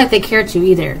doesn't seem like they care to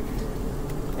either.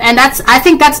 And I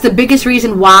think that's the biggest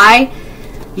reason why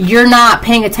you're not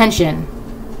paying attention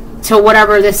to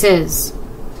whatever this is.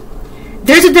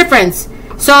 There's a difference.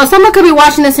 So someone could be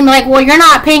watching this and be like, well, you're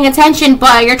not paying attention,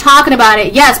 but you're talking about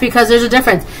it. Yes, because there's a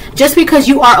difference. Just because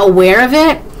you are aware of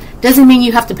it doesn't mean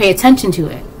you have to pay attention to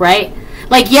it, right?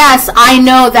 Like, yes, I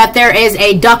know that there is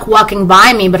a duck walking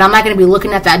by me, but I'm not going to be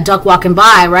looking at that duck walking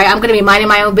by, right? I'm going to be minding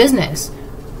my own business,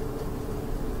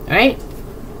 right?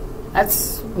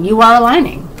 That's, you are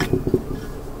aligning.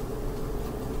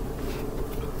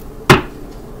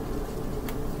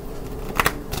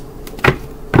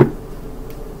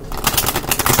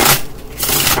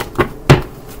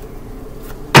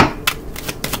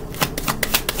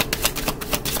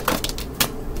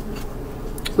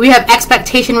 We have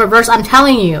expectation reverse. I'm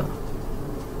telling you.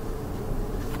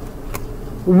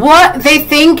 What they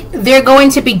think they're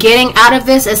going to be getting out of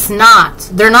this is not.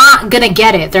 They're not going to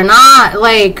get it. They're not,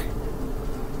 like,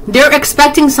 they're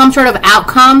expecting some sort of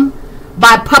outcome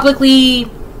by publicly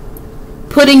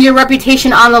putting your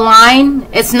reputation on the line.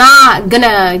 It's not going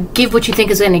to give what you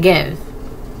think it's going to give.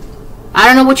 I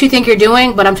don't know what you think you're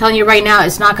doing, but I'm telling you right now,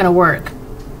 it's not going to work.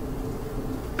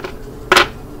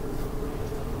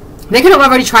 They could have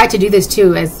already tried to do this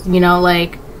too, as, you know,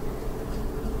 like,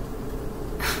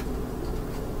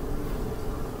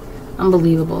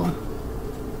 unbelievable.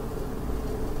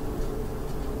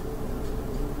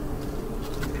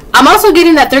 I'm also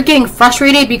getting that they're getting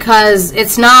frustrated because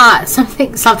it's not,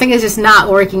 something is just not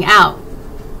working out.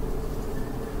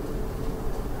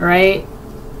 Right?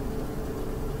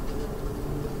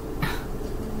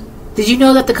 Did you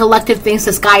know that the collective thinks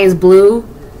the sky is blue?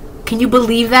 Can you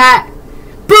believe that?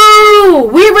 Boo!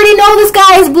 We already know the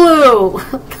sky is blue!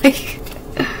 Like,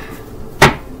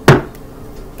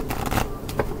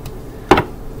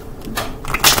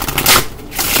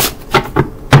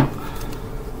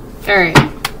 alright.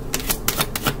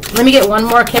 Let me get one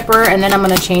more kipper and then I'm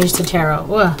going to change to tarot.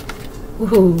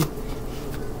 Ooh.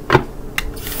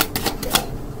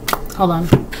 Hold on.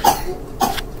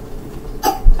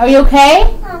 Are you okay?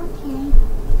 Okay.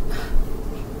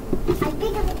 I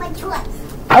pick up my toys.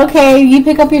 Okay, you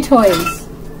pick up your toys.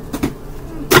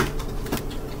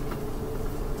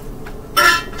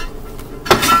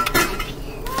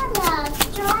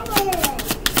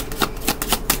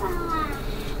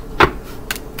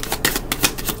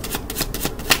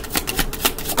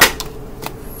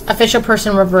 Official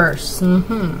person reverse.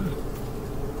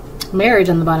 Marriage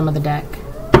on the bottom of the deck.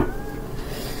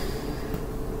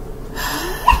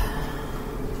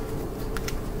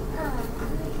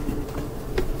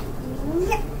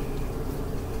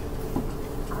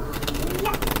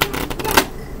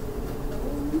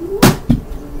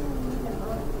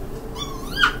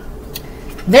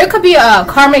 There could be a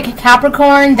karmic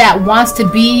Capricorn that wants to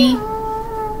be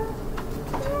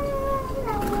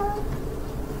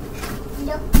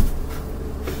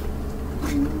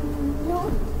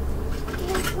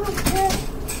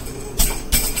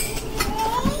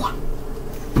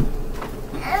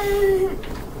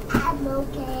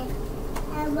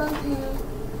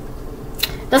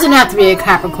doesn't have to be a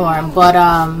Capricorn, but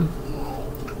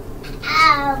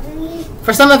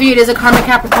for some of you it is a karmic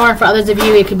Capricorn. For others of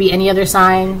you it could be any other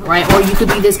sign, right? Or you could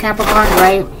be this Capricorn,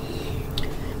 right?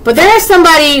 But there is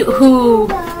somebody who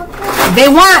they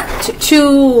want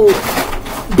to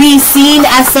be seen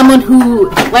as someone who,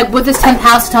 like with this 10th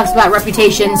house, talks about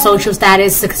reputation, social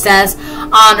status, success,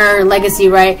 honor, legacy,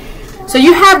 right? So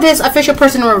you have this official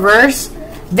person in reverse.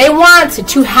 They want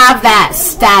to have that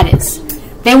status.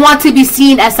 They want to be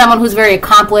seen as someone who's very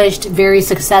accomplished, very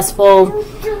successful,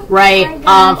 right?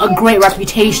 A great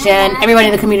reputation. Everybody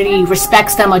in the community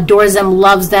respects them, adores them,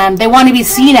 loves them. They want to be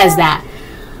seen as that.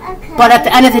 But at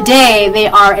the end of the day, they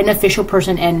are an official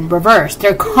person in reverse.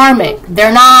 They're karmic.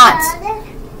 They're not.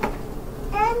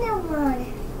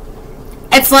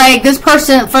 It's like this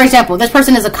person, for example, this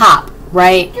person is a cop,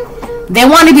 right? They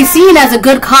want to be seen as a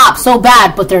good cop so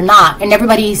bad, but they're not. And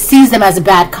everybody sees them as a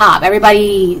bad cop.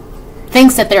 Everybody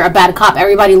thinks that they're a bad cop.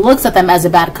 Everybody looks at them as a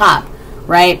bad cop,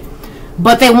 right?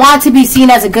 But they want to be seen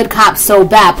as a good cop so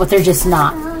bad, but they're just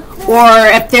not. Or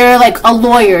if they're like a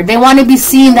lawyer, they want to be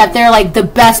seen that they're like the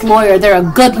best lawyer. They're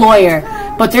a good lawyer,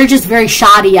 but they're just very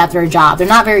shoddy at their job. They're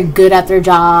not very good at their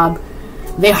job.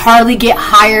 They hardly get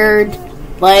hired.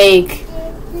 Like,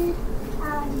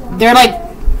 they're like,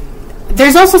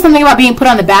 there's also something about being put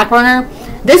on the back burner.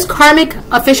 This karmic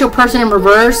official person in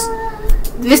reverse,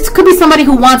 this could be somebody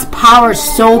who wants power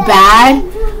so bad,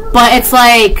 but it's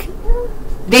like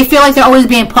they feel like they're always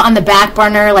being put on the back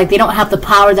burner, like they don't have the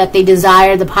power that they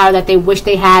desire, the power that they wish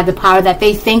they had, the power that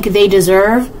they think they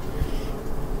deserve,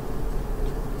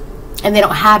 and they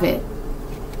don't have it.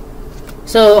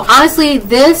 So honestly,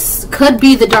 this could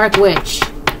be the Dark Witch.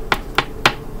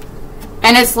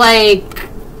 And it's like,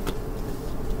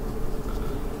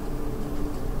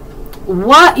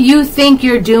 what you think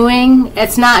you're doing,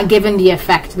 it's not given the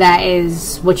effect that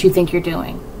is what you think you're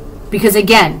doing. Because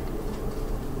again,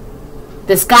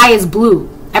 the sky is blue.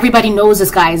 Everybody knows the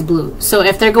sky is blue. So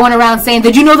if they're going around saying,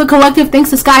 did you know the collective thinks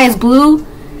the sky is blue?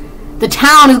 The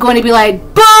town is going to be like,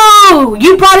 boo!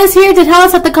 You brought us here to tell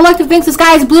us that the collective thinks the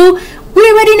sky is blue? We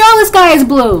already know the sky is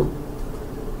blue.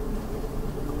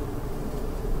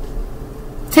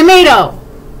 Tomato.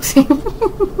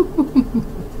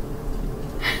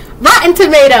 Rotten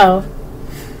tomato.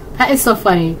 That is so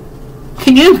funny.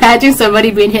 Can you imagine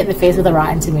somebody being hit in the face with a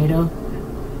rotten tomato?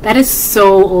 That is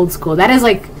so old school. That is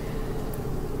like...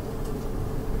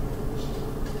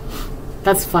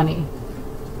 That's funny.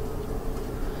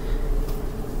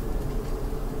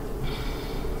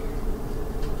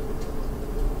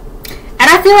 And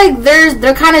I feel like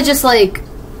they're kind of just like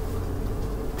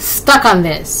stuck on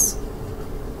this.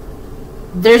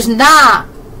 There's not...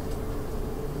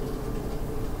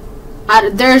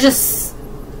 they're just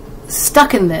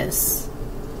stuck in this.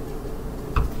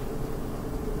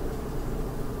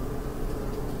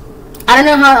 I don't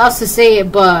know how else to say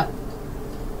it, but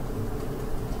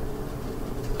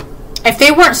if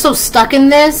they weren't so stuck in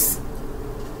this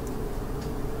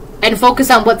and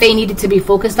focused on what they needed to be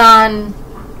focused on,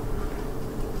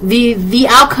 the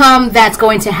outcome that's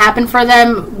going to happen for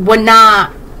them would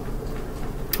not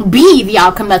be the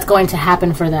outcome that's going to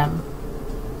happen for them.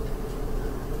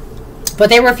 But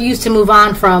they refuse to move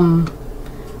on from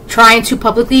trying to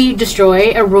publicly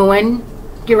destroy or ruin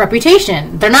your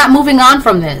reputation. They're not moving on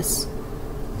from this.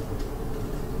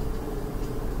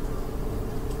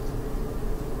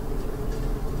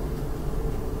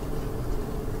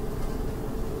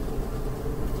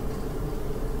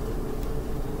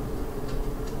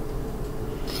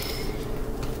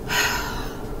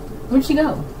 Where'd she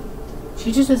go?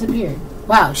 She just disappeared.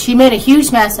 Wow, she made a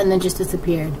huge mess and then just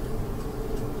disappeared.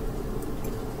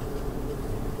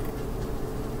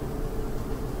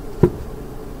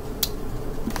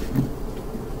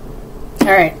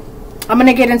 Alright, I'm going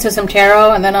to get into some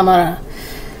tarot and then I'm going to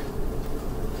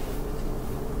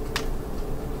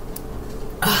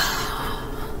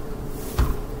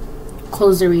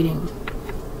close the reading.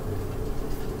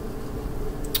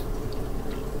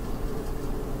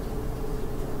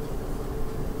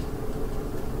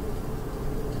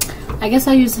 I guess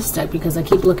I'll use this deck because I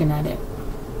keep looking at it.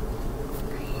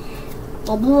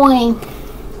 Oh boy.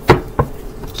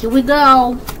 Here we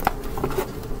go.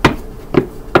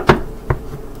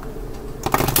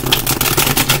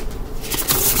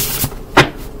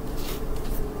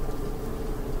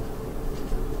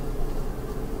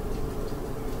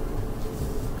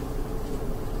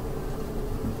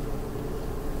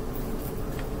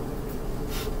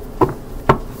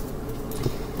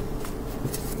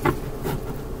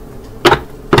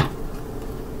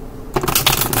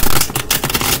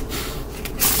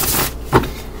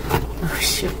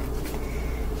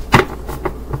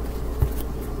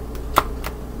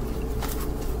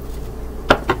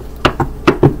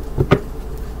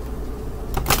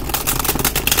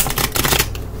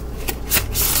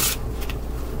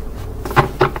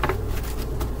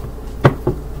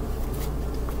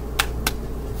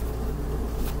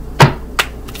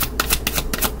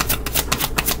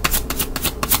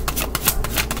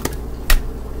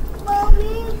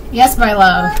 Yes, my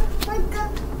love.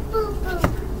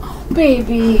 Oh,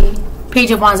 baby. Page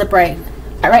of Wands upright.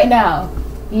 Right now.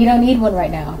 You don't need one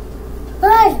right now.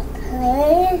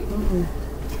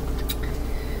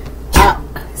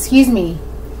 Excuse me.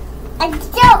 I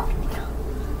don't.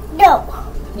 No.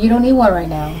 You don't need one right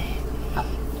now.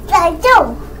 I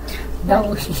don't.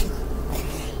 No.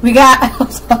 We got...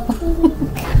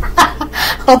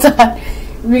 Hold on.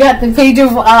 We got the Page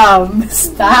of...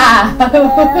 Stop.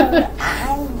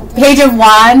 Page of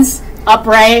Wands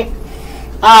upright.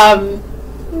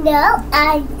 No,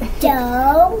 I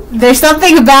don't. There's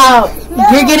something about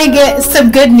you're gonna get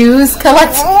some good news.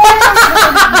 Collect.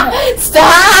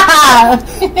 Stop.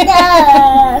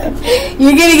 No.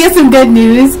 You're gonna get some good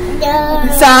news. No.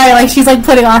 Sorry, like she's like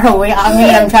putting on her weight on me,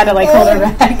 and I'm trying to like hold her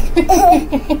back.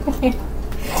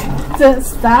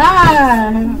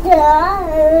 Stop. Go.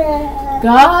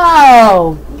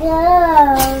 Go. Go.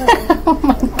 Oh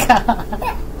my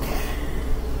god.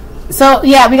 So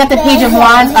yeah, we got the Page of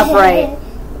Wands upright.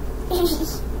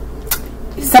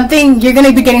 Something, you're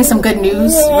gonna be getting some good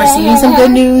news, receiving some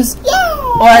good news,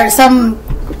 or some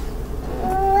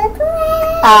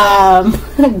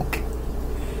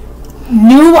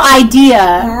new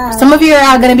idea. Some of you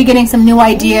are going to be getting some new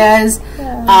ideas.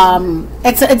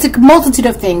 It's a multitude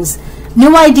of things.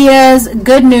 New ideas,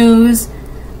 good news,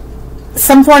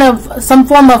 some form of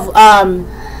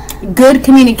good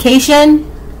communication.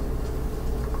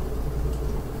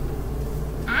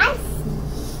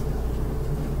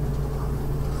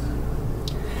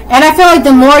 And I feel like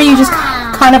the more you just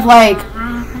kind of like,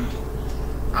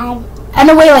 in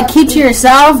a way, like keep to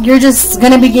yourself, you're just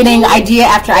going to be getting idea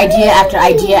after idea after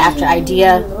idea after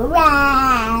idea.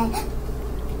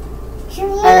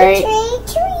 Alright.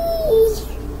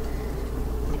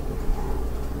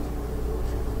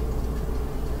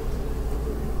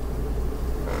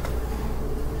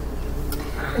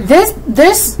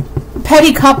 This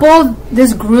petty couple,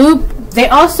 this group, they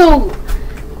also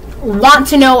want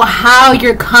to know how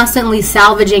you're constantly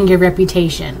salvaging your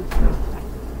reputation.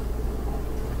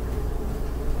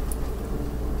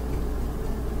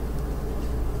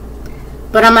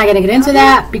 But I'm not going to get into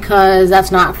that because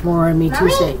that's not for me to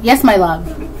say. Yes, my love.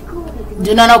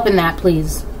 Do not open that,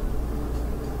 please.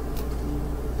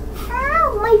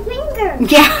 Ow, my finger.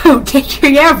 Yeah, take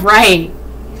your, yeah, right.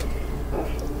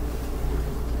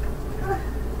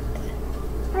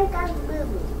 I got a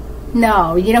boo-boo.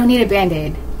 No, you don't need a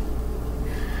Band-Aid.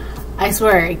 I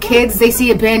swear, kids, they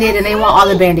see a Band-Aid and they want all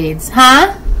the Band-Aids.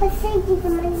 Huh?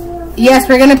 Yes,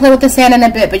 we're going to play with the sand in a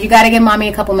bit, but you got to give mommy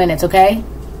a couple minutes, okay?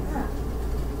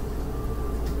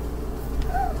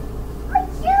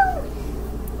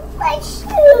 My shoes.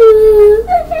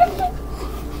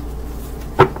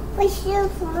 My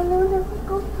shoes. I don't have to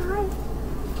go find.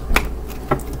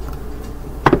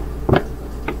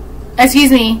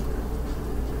 Excuse me.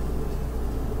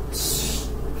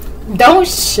 Don't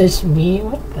shush me.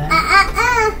 What the?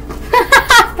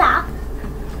 Stop.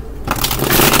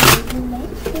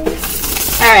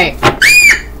 Alright.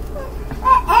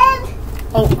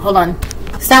 Oh, hold on.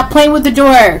 Stop playing with the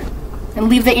door and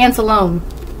leave the ants alone.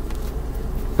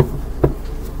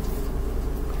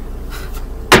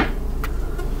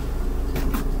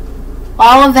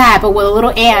 All of that, but with a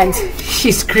little ant,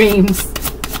 she screams.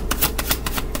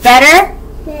 Better?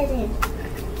 Better.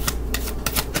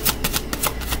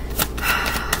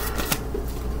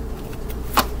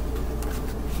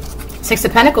 Six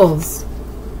of Pentacles.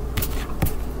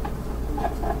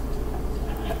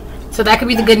 So that could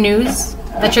be the good news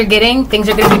that you're getting. Things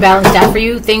are going to be balanced out for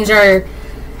you. Things are...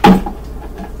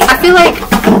 I feel like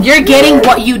you're getting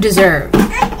what you deserve.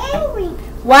 I'm angry.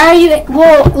 Why are you...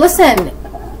 Well, listen.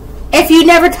 If you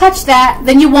never touch that,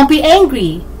 then you won't be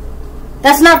angry.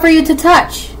 That's not for you to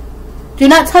touch. Do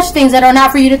not touch things that are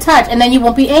not for you to touch, and then you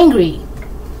won't be angry.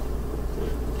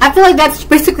 I feel like that's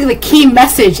basically the key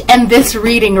message in this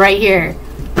reading right here.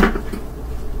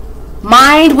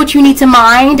 Mind what you need to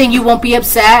mind, and you won't be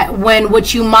upset when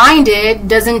what you minded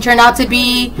doesn't turn out to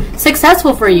be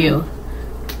successful for you.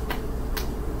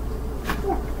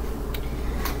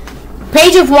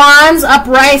 Page of Wands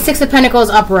upright, Six of Pentacles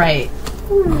upright.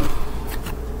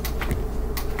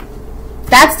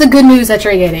 That's the good news that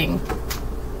you're getting.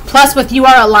 Plus, with you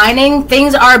are aligning,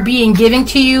 things are being given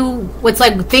to you. It's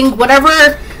like whatever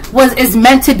is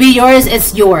meant to be yours,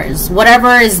 it's yours.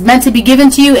 Whatever is meant to be given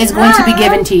to you is going to be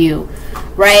given to you,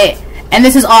 right? And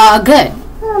this is all good.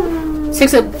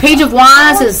 Page of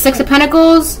Wands is Six of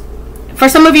Pentacles. For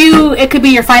some of you, it could be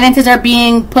your finances are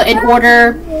being put in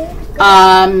order.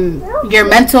 Your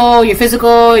mental, your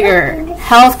physical, your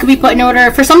health could be put in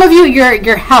order. For some of you,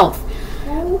 your health.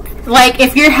 Like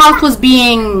if your health was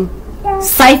being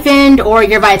siphoned, or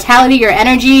your vitality, your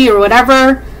energy, or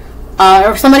whatever,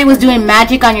 or if somebody was doing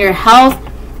magic on your health,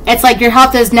 it's like your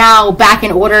health is now back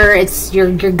in order.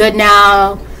 You're good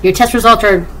now. Your test results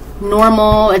are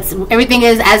normal. Everything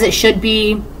is as it should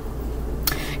be.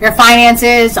 Your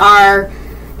finances are,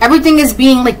 everything is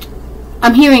being, like,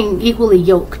 I'm hearing equally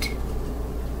yoked.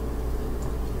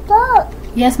 Look.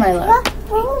 Yes, my love.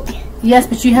 Look. Yes,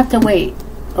 but you have to wait.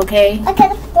 Okay? I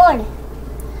can afford it.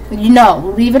 You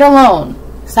know, leave it alone.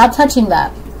 Stop touching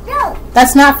that. No.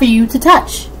 That's not for you to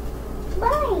touch.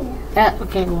 Why?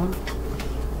 Okay, well,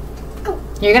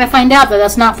 you're gonna find out that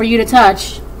that's not for you to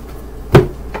touch.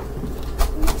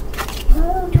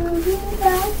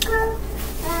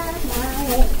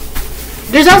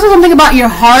 There's also something about your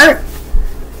heart.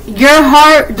 Your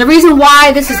heart, the reason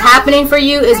why this is happening for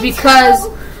you is because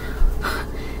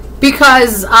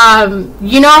Because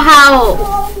you know how,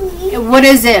 what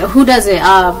is it? Who does it?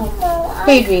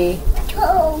 Baby,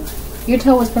 your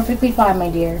toe was perfectly fine, my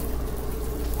dear.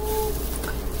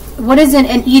 What is it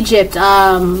in Egypt?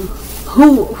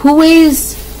 Who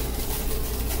is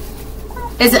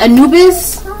it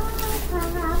Anubis?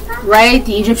 Right?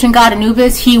 The Egyptian god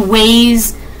Anubis. He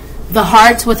weighs the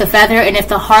hearts with a feather, and if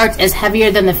the heart is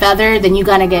heavier than the feather, then you're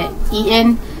gonna get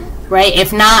eaten, right?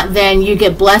 If not, then you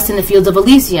get blessed in the fields of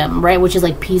Elysium, right? Which is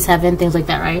like peace, heaven, things like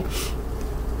that, right?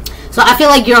 So I feel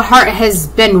like your heart has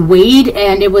been weighed,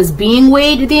 and it was being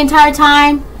weighed the entire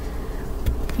time.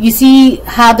 You see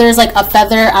how there's like a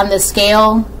feather on the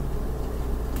scale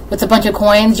with a bunch of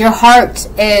coins? Your heart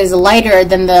is lighter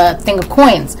than the thing of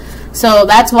coins. So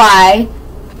that's why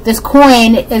this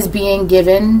coin is being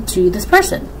given to this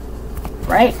person,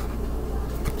 right?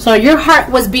 So your heart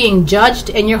was being judged,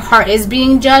 and your heart is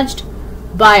being judged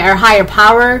by our higher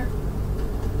power.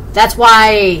 That's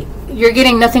why you're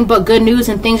getting nothing but good news,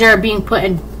 and things are being put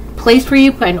in place for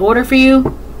you, put in order for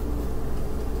you.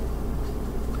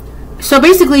 So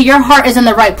basically, your heart is in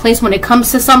the right place when it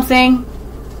comes to something.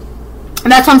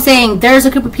 And that's what I'm saying. There's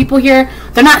a group of people here,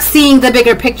 they're not seeing the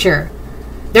bigger picture.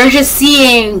 They're just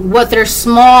seeing what their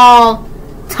small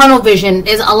tunnel vision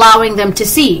is allowing them to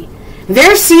see.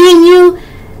 They're seeing you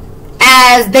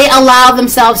as they allow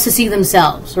themselves to see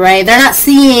themselves, right? They're not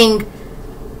seeing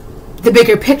the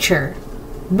bigger picture.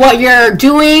 What you're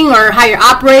doing or how you're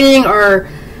operating, or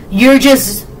you're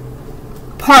just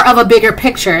part of a bigger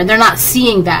picture, and they're not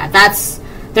seeing that.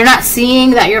 They're not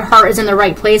seeing that your heart is in the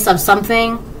right place of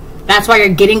something. That's why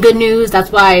you're getting good news.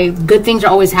 That's why good things are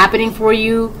always happening for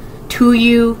you, to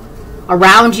you,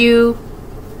 around you.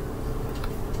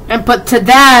 But to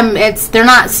them, they're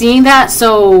not seeing that,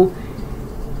 so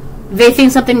they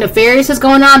think something nefarious is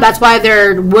going on. That's why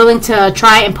they're willing to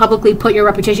try and publicly put your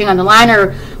reputation on the line,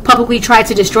 or publicly try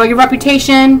to destroy your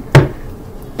reputation.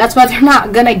 That's why they're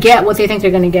not going to get what they think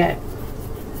they're going to get.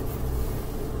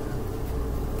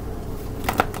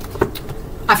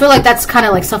 I feel like that's kind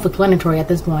of like self-explanatory at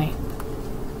this point.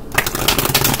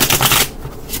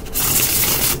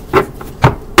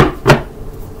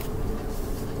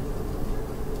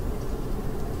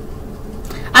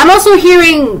 I'm also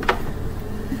hearing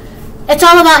it's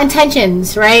all about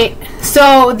intentions, right?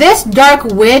 So this dark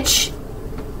witch,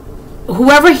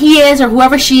 whoever he is or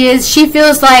whoever she is, she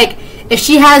feels like if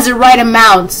she has the right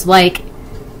amounts, like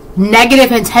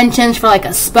negative intentions for like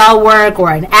a spell work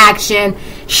or an action,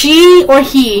 she or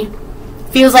he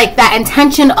feels like that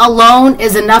intention alone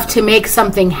is enough to make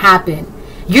something happen.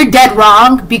 You're dead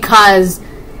wrong, because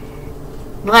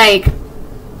like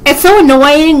it's so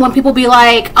annoying when people be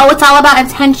like, oh, it's all about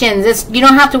intentions. You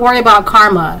don't have to worry about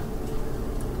karma.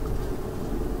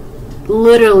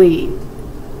 Literally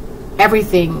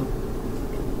everything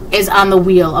is on the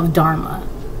wheel of dharma.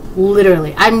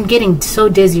 Literally. I'm getting so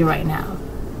dizzy right now.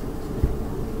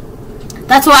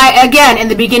 That's why, again, in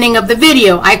the beginning of the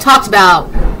video, I talked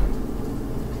about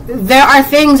there are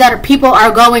things that people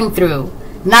are going through,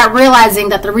 not realizing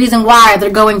that the reason why they're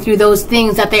going through those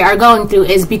things that they are going through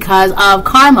is because of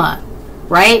karma,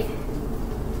 right?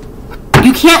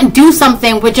 You can't do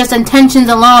something with just intentions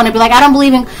alone and be like, I don't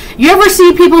believe in... You ever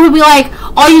see people who be like,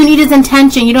 all you need is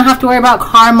intention. You don't have to worry about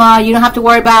karma. You don't have to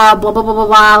worry about blah, blah, blah, blah,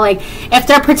 blah. Like, if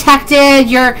they're protected,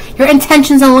 your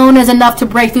intentions alone is enough to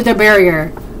break through their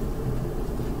barrier.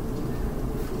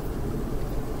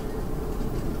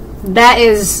 That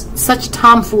is such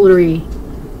tomfoolery.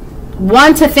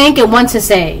 One to think and one to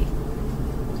say.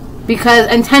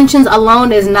 Because intentions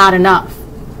alone is not enough.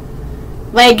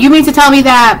 Like, you mean to tell me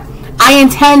that I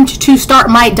intend to start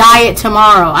my diet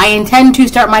tomorrow. I intend to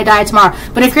start my diet tomorrow.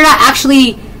 But if you're not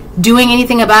actually doing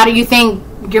anything about it, you think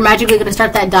you're magically going to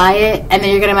start that diet and then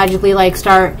you're going to magically like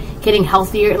start getting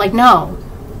healthier? Like, no.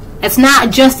 It's not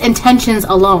just intentions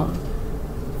alone.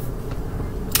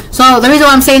 So the reason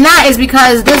why I'm saying that is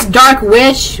because this dark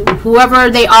witch,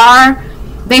 whoever they are,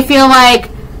 they feel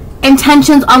like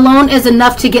intentions alone is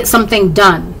enough to get something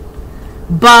done.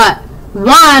 But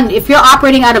one, if you're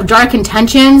operating out of dark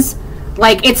intentions,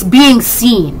 like, it's being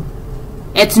seen.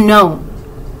 It's known.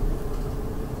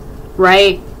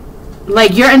 Right?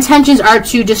 Like, your intentions are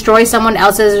to destroy someone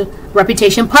else's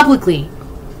reputation publicly.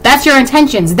 That's your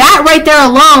intentions. That right there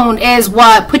alone is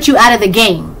what puts you out of the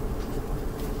game.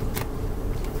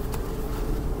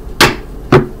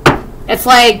 It's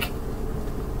like,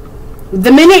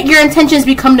 the minute your intentions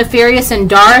become nefarious and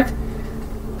dark,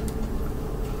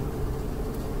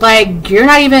 like, you're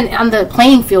not even on the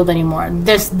playing field anymore.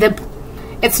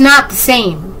 It's not the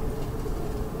same.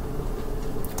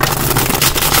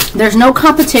 There's no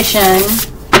competition.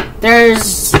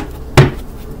 There's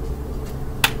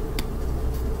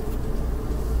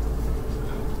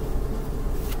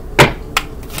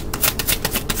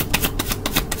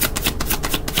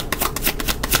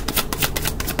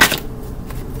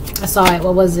I saw it.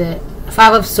 What was it?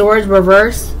 Five of Swords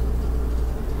reverse.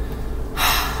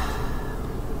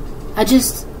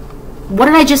 What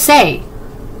did I just say?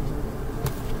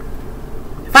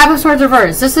 Five of Swords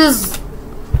reverse. This is,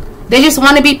 they just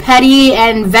want to be petty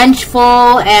and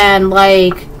vengeful and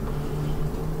like,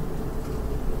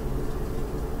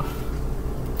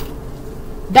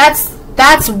 that's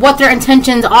what their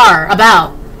intentions are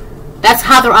about. That's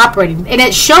how they're operating, and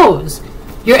it shows.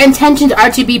 Your intentions are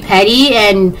to be petty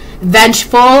and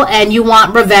vengeful, and you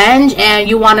want revenge, and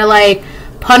you want to like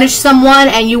punish someone,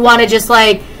 and you want to just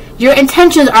like, your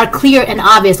intentions are clear and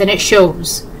obvious, and it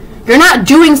shows. You're not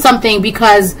doing something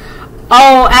because,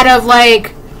 oh, out of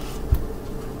like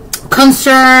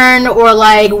concern or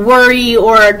like worry,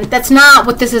 or that's not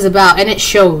what this is about, and it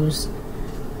shows.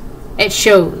 It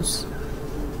shows,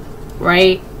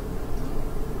 right?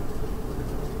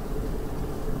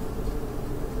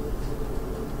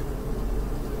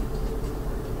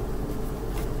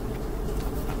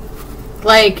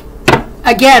 Like,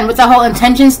 again, with the whole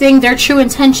intentions thing, their true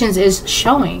intentions is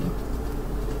showing.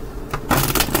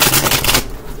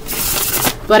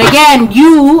 But again,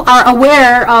 you are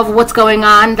aware of what's going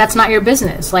on. That's not your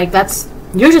business. Like, that's,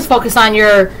 you're just focused on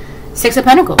your Six of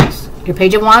Pentacles. Your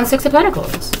Page of Wands, Six of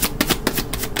Pentacles.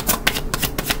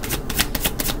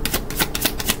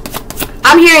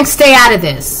 I'm hearing stay out of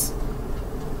this.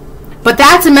 But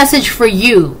that's a message for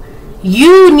you.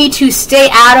 You need to stay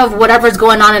out of whatever's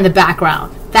going on in the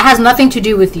background. That has nothing to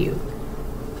do with you.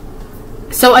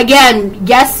 So again,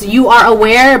 yes, you are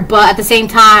aware, but at the same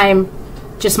time,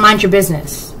 just mind your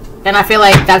business. And I feel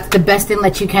like that's the best thing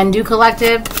that you can do,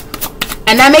 collective.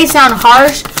 And that may sound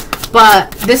harsh, but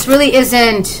this really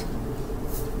isn't,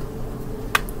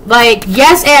 like,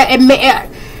 yes,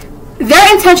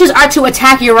 their intentions are to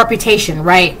attack your reputation,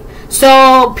 right?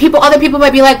 So other people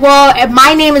might be like, well, if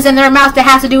my name is in their mouth, that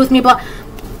has to do with me, but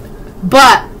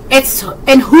it's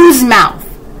in whose mouth?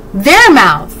 Their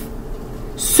mouth.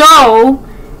 So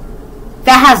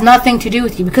that has nothing to do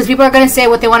with you, because people are going to say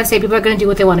what they want to say. People are going to do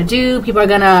what they want to do. People are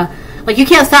going to, like, you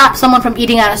can't stop someone from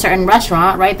eating at a certain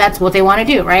restaurant, right? That's what they want to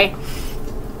do, right?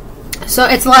 So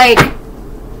it's like,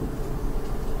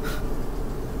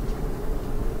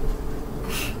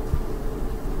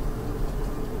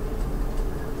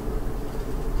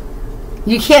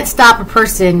 you can't stop a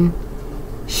person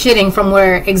shitting from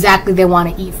where exactly they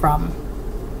want to eat from.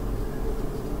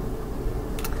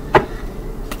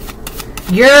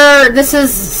 This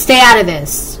is, stay out of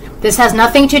this. This has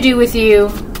nothing to do with you.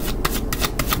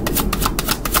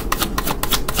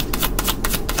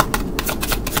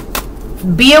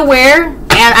 Be aware, and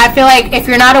I feel like if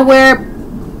you're not aware,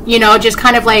 you know, just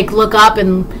kind of like look up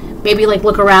and maybe like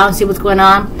look around, see what's going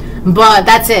on. But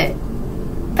that's it.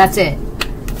 That's it.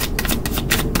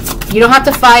 You don't have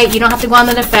to fight. You don't have to go on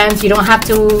the defense. You don't have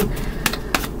to...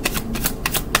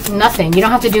 Nothing. You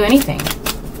don't have to do anything.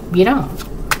 You don't.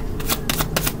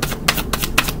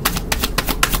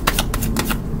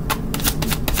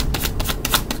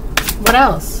 What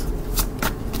else?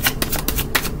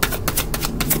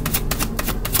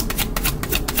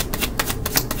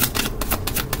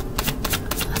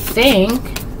 I think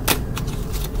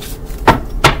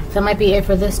that might be it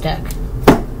for this deck.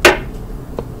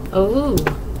 Oh,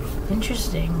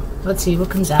 interesting. Let's see what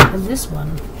comes out of this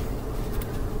one.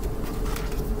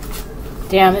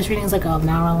 Damn, this reading's like an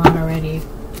hour long already.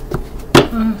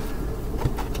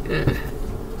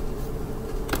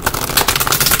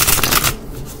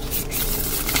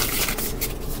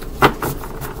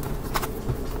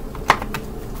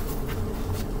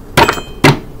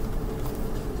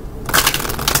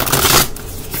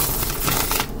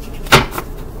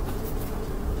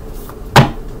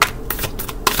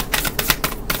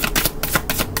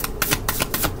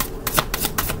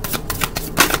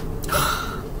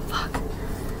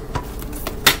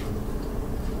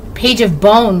 Page of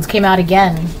Bones came out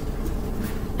again.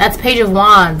 That's Page of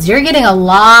Wands. You're getting a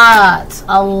lot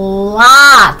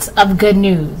of good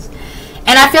news.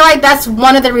 And I feel like that's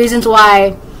one of the reasons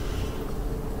why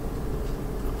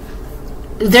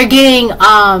they're getting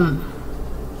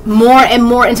more and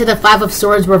more into the Five of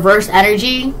Swords reverse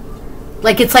energy.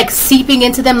 Like, it's like seeping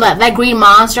into them. That green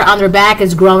monster on their back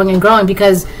is growing and growing,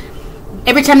 because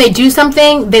every time they do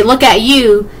something, they look at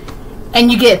you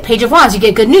and you get Page of Wands. You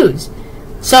get good news.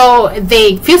 So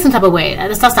they feel some type of way.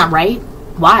 That's not right.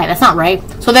 Why? That's not right.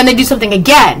 So then they do something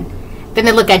again. Then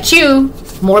they look at you,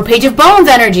 more Page of Bones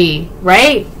energy,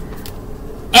 right?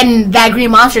 And that green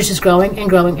monster is just growing and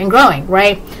growing and growing,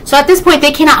 right? So at this point,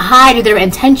 they cannot hide their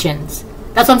intentions.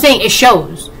 That's what I'm saying. It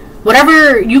shows.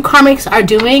 Whatever you karmics are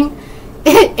doing,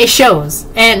 it shows.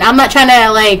 And I'm not trying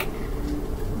to, like,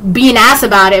 be an ass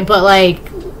about it, but, like,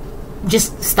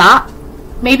 just stop,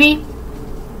 maybe.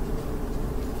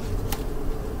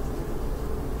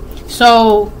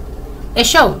 So it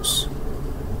shows.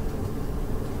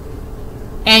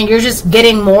 And you're just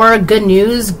getting more good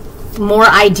news, more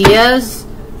ideas,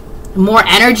 more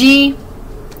energy,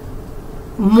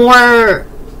 more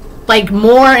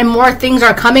and more things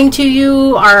are coming to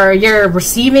you, or you're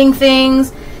receiving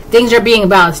things are being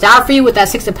balanced out for you with that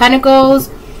Six of Pentacles.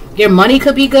 Your money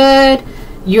could be good,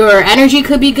 your energy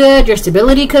could be good, your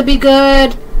stability could be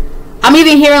good. I'm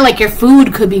even hearing like your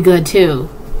food could be good too.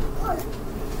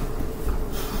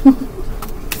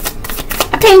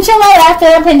 A pinch to my left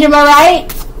and a pinch to my right.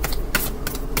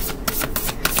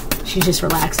 She's just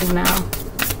relaxing now.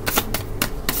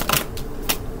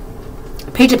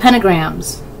 Page of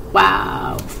Pentagrams.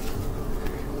 Wow.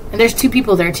 And there's two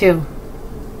people there too.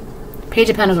 Page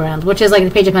of Pentagrams, which is like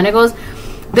the Page of Pentacles.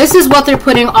 This is what they're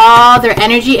putting all their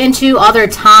energy into, all their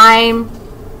time.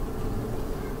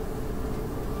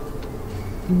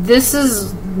 This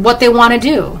is what they want to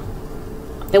do.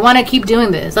 They want to keep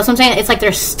doing this. That's what I'm saying. It's like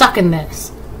they're stuck in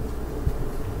this.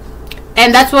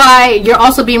 And that's why you're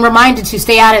also being reminded to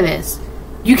stay out of this.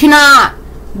 You cannot...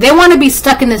 They want to be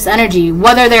stuck in this energy,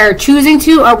 whether they're choosing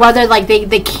to or whether like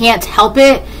they can't help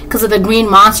it because of the green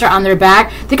monster on their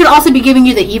back. They could also be giving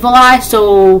you the evil eye,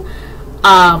 so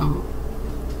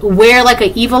wear like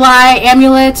an evil eye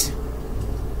amulet.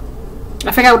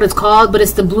 I forgot what it's called, but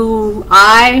it's the blue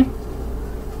eye.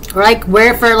 Or like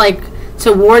wear it for like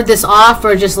to ward this off,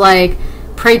 or just like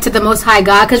pray to the Most High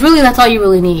God, because really that's all you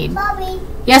really need. Mommy.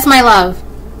 Yes, my love.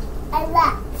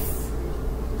 Relax.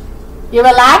 You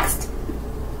relaxed?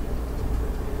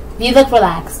 You look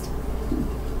relaxed.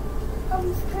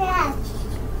 I'm scratched.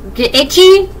 Get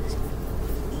itchy?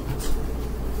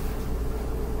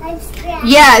 I'm scratched.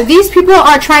 Yeah, these people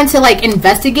are trying to like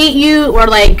investigate you, or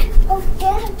like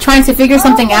trying to figure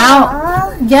something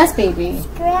out. Yes, baby.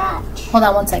 Scratch. Hold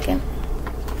on one second.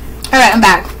 Alright, I'm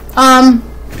back.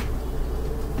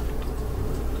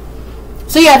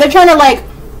 So yeah, they're trying to like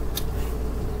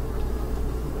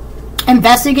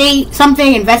investigate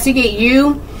something, investigate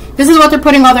you. This is what they're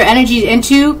putting all their energies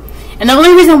into. And the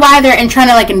only reason why they're trying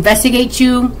to like investigate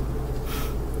you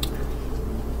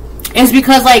is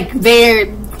because like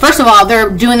they're, first of all, they're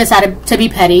doing this to be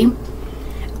petty.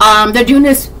 They're doing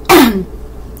this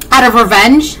out of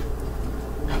revenge.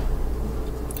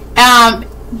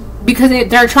 Because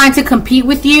they're trying to compete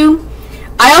with you.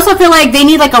 I also feel like they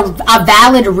need like a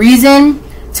valid reason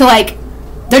to like,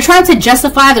 they're trying to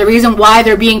justify the reason why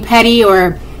they're being petty,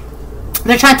 or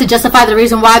they're trying to justify the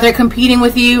reason why they're competing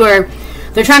with you, or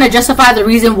they're trying to justify the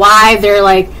reason why they're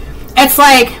like, it's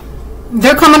like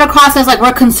they're coming across as like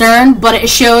we're concerned, but it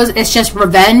shows it's just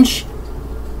revenge,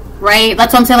 right?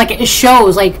 That's what I'm saying. Like it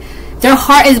shows like their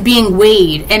heart is being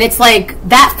weighed, and it's like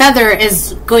that feather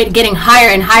is getting higher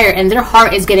and higher, and their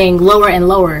heart is getting lower and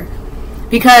lower,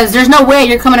 because there's no way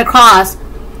you're coming across,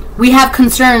 we have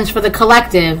concerns for the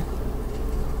collective,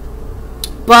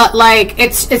 but like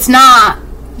it's not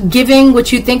giving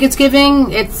what you think it's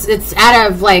giving. It's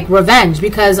out of like revenge,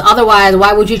 because otherwise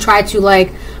why would you try to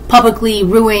like publicly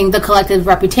ruin the collective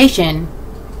reputation?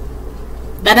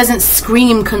 That doesn't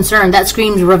scream concern, that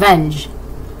screams revenge.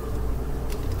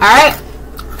 Alright,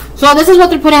 so this is what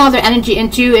they're putting all their energy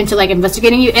into like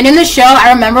investigating you. And in the show,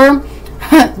 I remember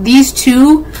these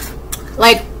two,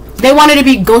 like they wanted to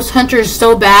be ghost hunters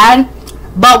so bad,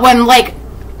 but when like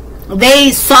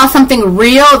they saw something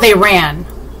real, they ran.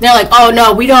 They're like, oh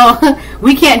no,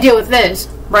 we can't deal with this,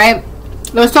 right?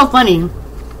 It was so funny.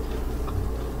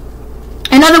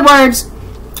 In other words,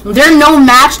 they're no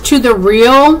match to the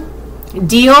real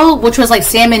deal, which was like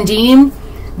Sam and Dean.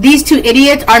 These two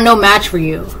idiots are no match for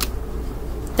you.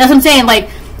 That's what I'm saying. Like,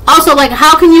 also, like,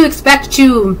 how can you expect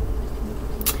to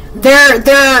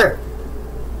their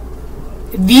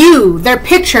view, their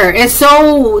picture is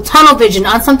so tunnel vision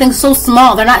on something so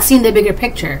small. They're not seeing the bigger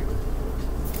picture.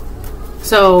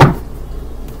 So,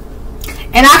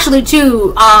 and actually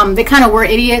too, they kind of were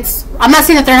idiots. I'm not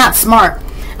saying that they're not smart.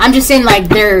 I'm just saying like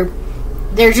they're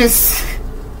just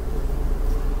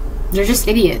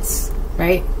idiots,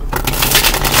 right?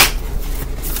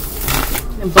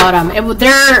 But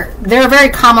they're very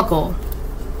comical,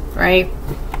 right?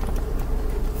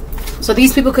 So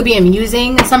these people could be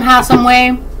amusing somehow, some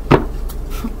way.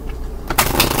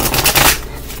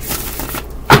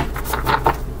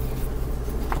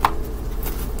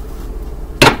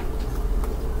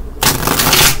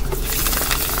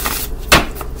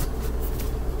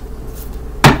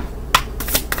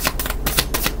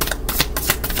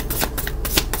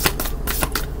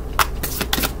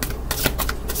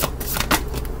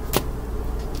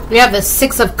 We have the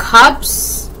Six of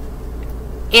Cups.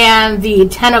 and the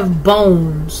Ten of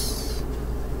Bones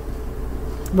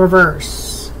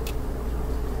reverse.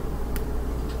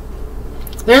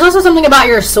 There's also something about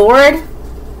your sword.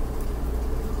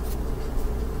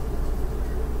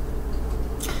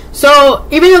 So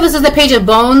even though this is the Page of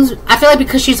Bones, I feel like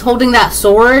because she's holding that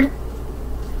sword,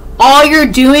 all you're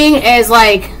doing is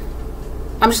like,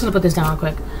 I'm just gonna put this down real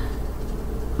quick,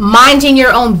 minding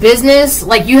your own business.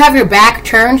 Like, you have your back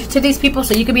turned to these people,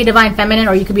 so you could be a divine feminine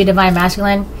or you could be a divine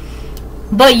masculine,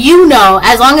 but you know,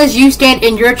 as long as you stand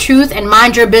in your truth and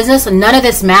mind your business, none of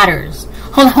this matters.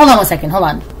 Hold on 1 second, hold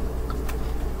on.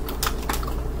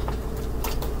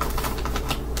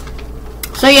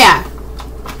 So yeah.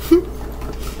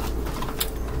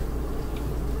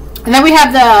 And then we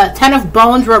have the Ten of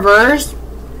Bones reversed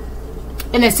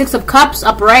and the Six of Cups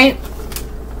upright.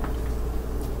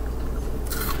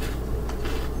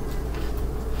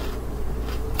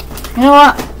 You know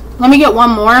what? Let me get one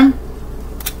more.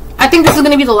 I think this is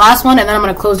going to be the last one, and then I'm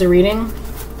going to close the reading.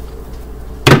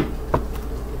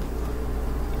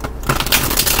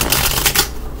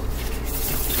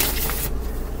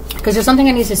 Because there's something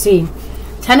I need to see.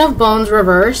 Ten of Bones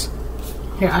reverse.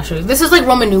 Here, I'll show you. This is like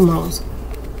Roman numerals.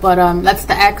 But that's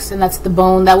the X and that's the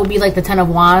bone. That would be like the Ten of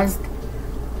Wands.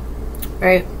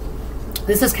 Right?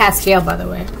 This is Cat's tail, by the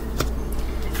way.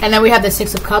 And then we have the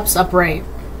Six of Cups upright.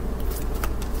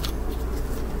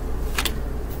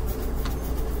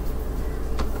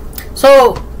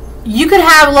 So you could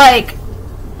have like,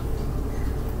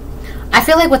 I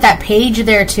feel like with that page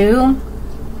there too,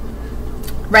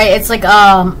 right? It's like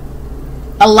a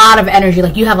lot of energy.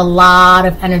 Like, you have a lot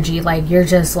of energy. Like, you're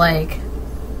just like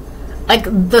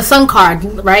the Sun card,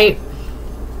 right?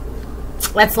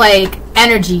 That's like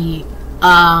energy,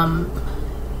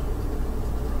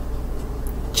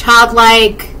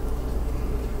 childlike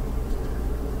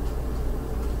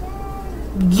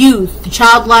youth,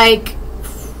 childlike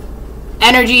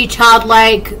energy,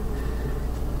 childlike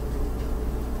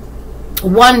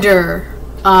wonder.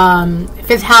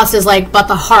 Fifth house is like about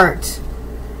the heart,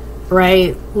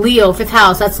 right? Leo, fifth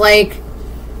house, that's like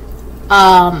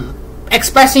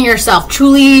expressing yourself,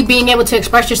 truly being able to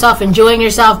express yourself, enjoying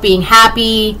yourself, being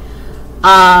happy,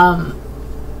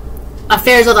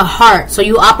 affairs of the heart. So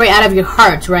you operate out of your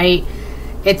heart, right?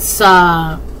 It's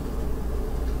nothing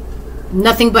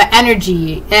but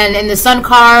energy. And in the Sun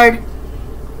card,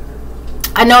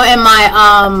 I know in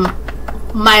my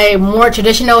my more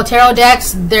traditional tarot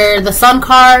decks, the Sun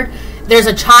card, there's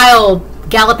a child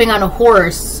galloping on a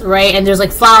horse, right? And there's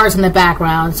like flowers in the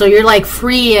background. So you're like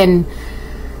free and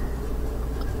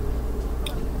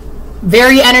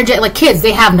very energetic. Like, kids,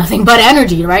 they have nothing but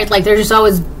energy, right? Like, they're just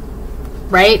always,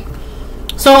 right?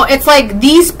 So it's like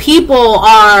these people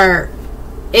are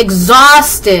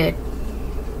exhausted,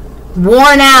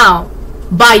 worn out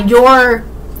by your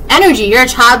energy, your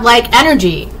childlike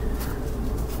energy.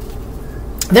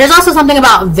 There's also something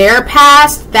about their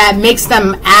past that makes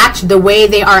them act the way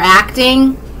they are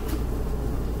acting.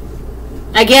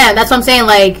 Again, that's what I'm saying.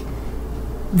 Like,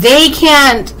 they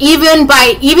can't, even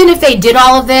if they did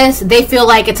all of this, they feel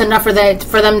like it's enough for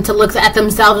them to look at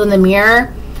themselves in the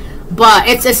mirror. But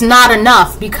it's not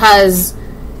enough, because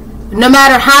no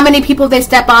matter how many people they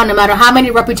step on, no matter how many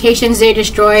reputations they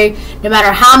destroy, no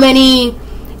matter how many,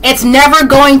 it's never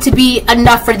going to be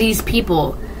enough for these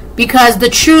people. Because the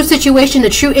true situation, the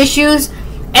true issues,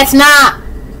 it's not,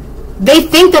 they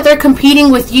think that they're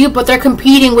competing with you, but they're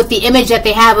competing with the image that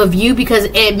they have of you, because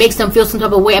it makes them feel some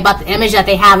type of way about the image that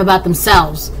they have about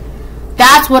themselves.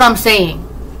 That's what I'm saying.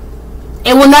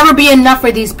 It will never be enough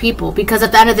for these people, because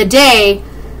at the end of the day,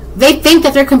 they think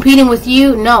that they're competing with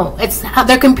you. No, it's how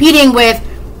they're competing with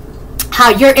how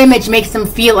your image makes them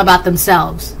feel about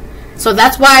themselves. So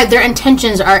that's why their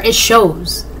intentions are, it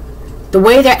shows. The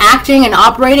way they're acting and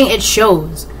operating, it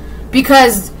shows.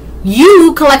 Because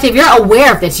you, collective, you're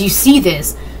aware of this. You see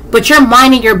this. But you're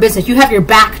minding your business. You have your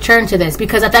back turned to this.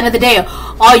 Because at the end of the day,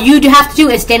 all you have to do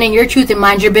is stand in your truth and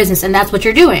mind your business. And that's what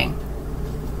you're doing.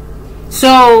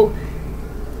 So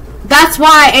that's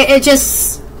why it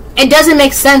doesn't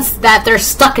make sense that they're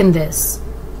stuck in this.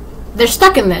 They're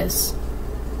stuck in this.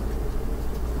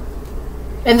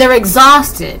 And they're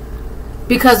exhausted.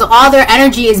 Because all their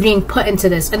energy is being put into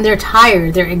this. And they're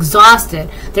tired. They're exhausted.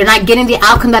 They're not getting the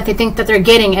outcome that they think that they're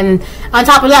getting. And on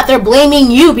top of that, they're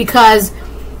blaming you because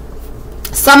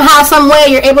somehow, some way,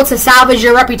 you're able to salvage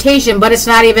your reputation. But it's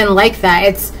not even like that.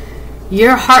 It's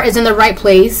your heart is in the right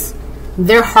place.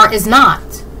 Their heart is not.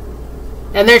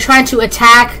 And they're trying to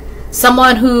attack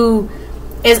someone who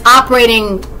is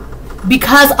operating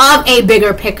because of a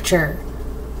bigger picture.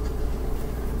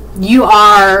 You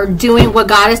are doing what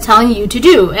God is telling you to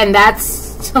do, and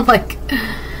that's, I'm like,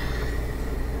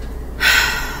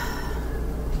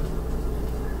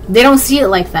 They don't see it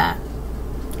like that.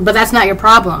 But that's not your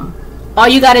problem. All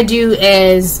you got to do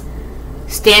is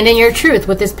stand in your truth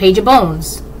with this Page of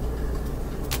Bones.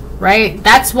 Right?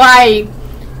 That's why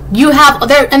you have,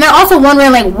 and they're also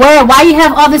wondering, like, why you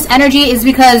have all this energy is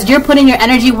because you're putting your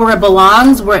energy where it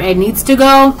belongs, where it needs to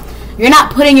go. You're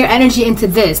not putting your energy into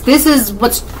this. This is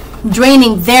what's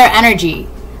draining their energy.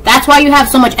 That's why you have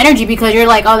so much energy, because you're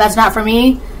like, oh, that's not for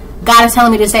me. God is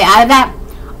telling me to stay out of that.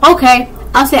 Okay,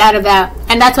 I'll stay out of that.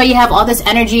 And that's why you have all this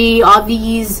energy, all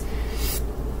these,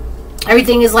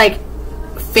 everything is like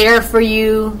fair for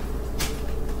you.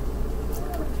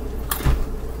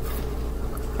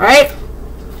 Right?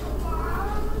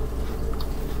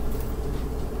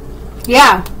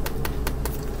 Yeah.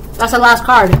 That's the last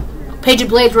card. Page of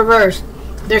Blades reverse.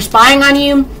 They're spying on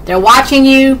you. They're watching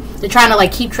you. They're trying to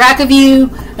like keep track of you.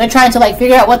 They're trying to like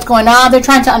figure out what's going on. They're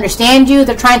trying to understand you.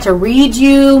 They're trying to read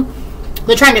you.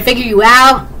 They're trying to figure you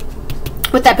out.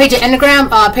 With that Page of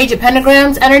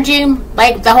Pentagrams energy,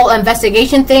 like the whole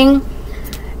investigation thing,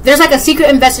 there's like a secret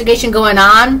investigation going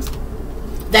on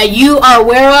that you are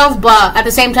aware of, but at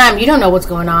the same time, you don't know what's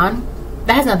going on.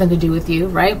 That has nothing to do with you,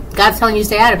 right? God's telling you to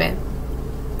stay out of it.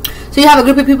 So you have a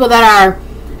group of people that are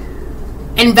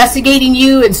investigating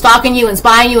you and stalking you and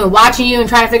spying you and watching you and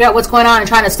trying to figure out what's going on and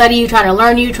trying to study you, trying to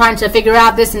learn you, trying to figure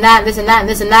out this and that and this and that and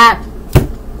this and that.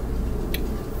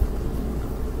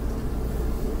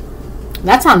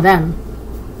 That's on them,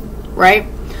 right?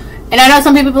 And I know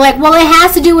some people be like, well, it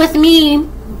has to do with me,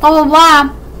 blah, blah,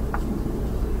 blah.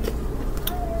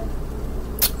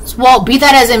 Well, be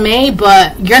that as it may,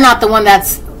 but you're not the one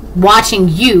that's watching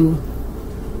you,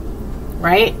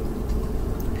 right?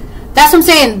 That's what I'm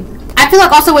saying. I feel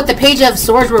like also with the Page of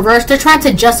Swords reversed, they're trying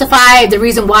to justify the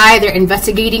reason why they're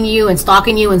investigating you and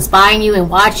stalking you and spying you and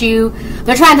watch you.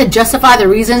 They're trying to justify the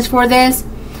reasons for this.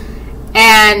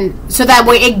 And so that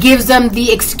way it gives them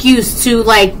the excuse to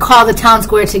like call the town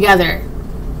square together.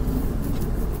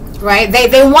 Right?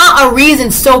 They want a reason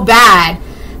so bad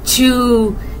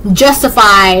to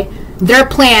justify their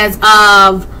plans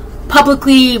of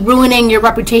publicly ruining your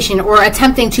reputation or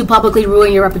attempting to publicly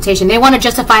ruin your reputation. They want to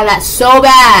justify that so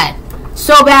bad.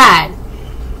 So bad.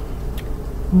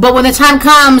 But when the time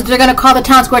comes, they're going to call the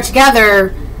town square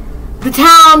together. The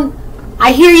town,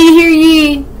 I hear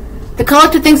ye. The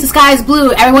collective thinks the sky is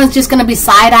blue. Everyone's just going to be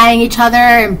side-eyeing each other.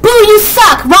 And, boo, you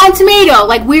suck! Rotten tomato!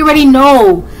 Like, we already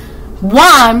know.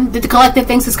 One, that the collective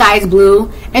thinks the sky is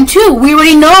blue. And two, we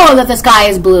already know that the sky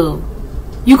is blue.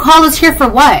 You call us here for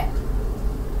what?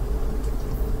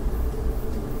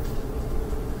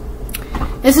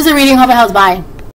 This is a reading. Hope it helps. Bye.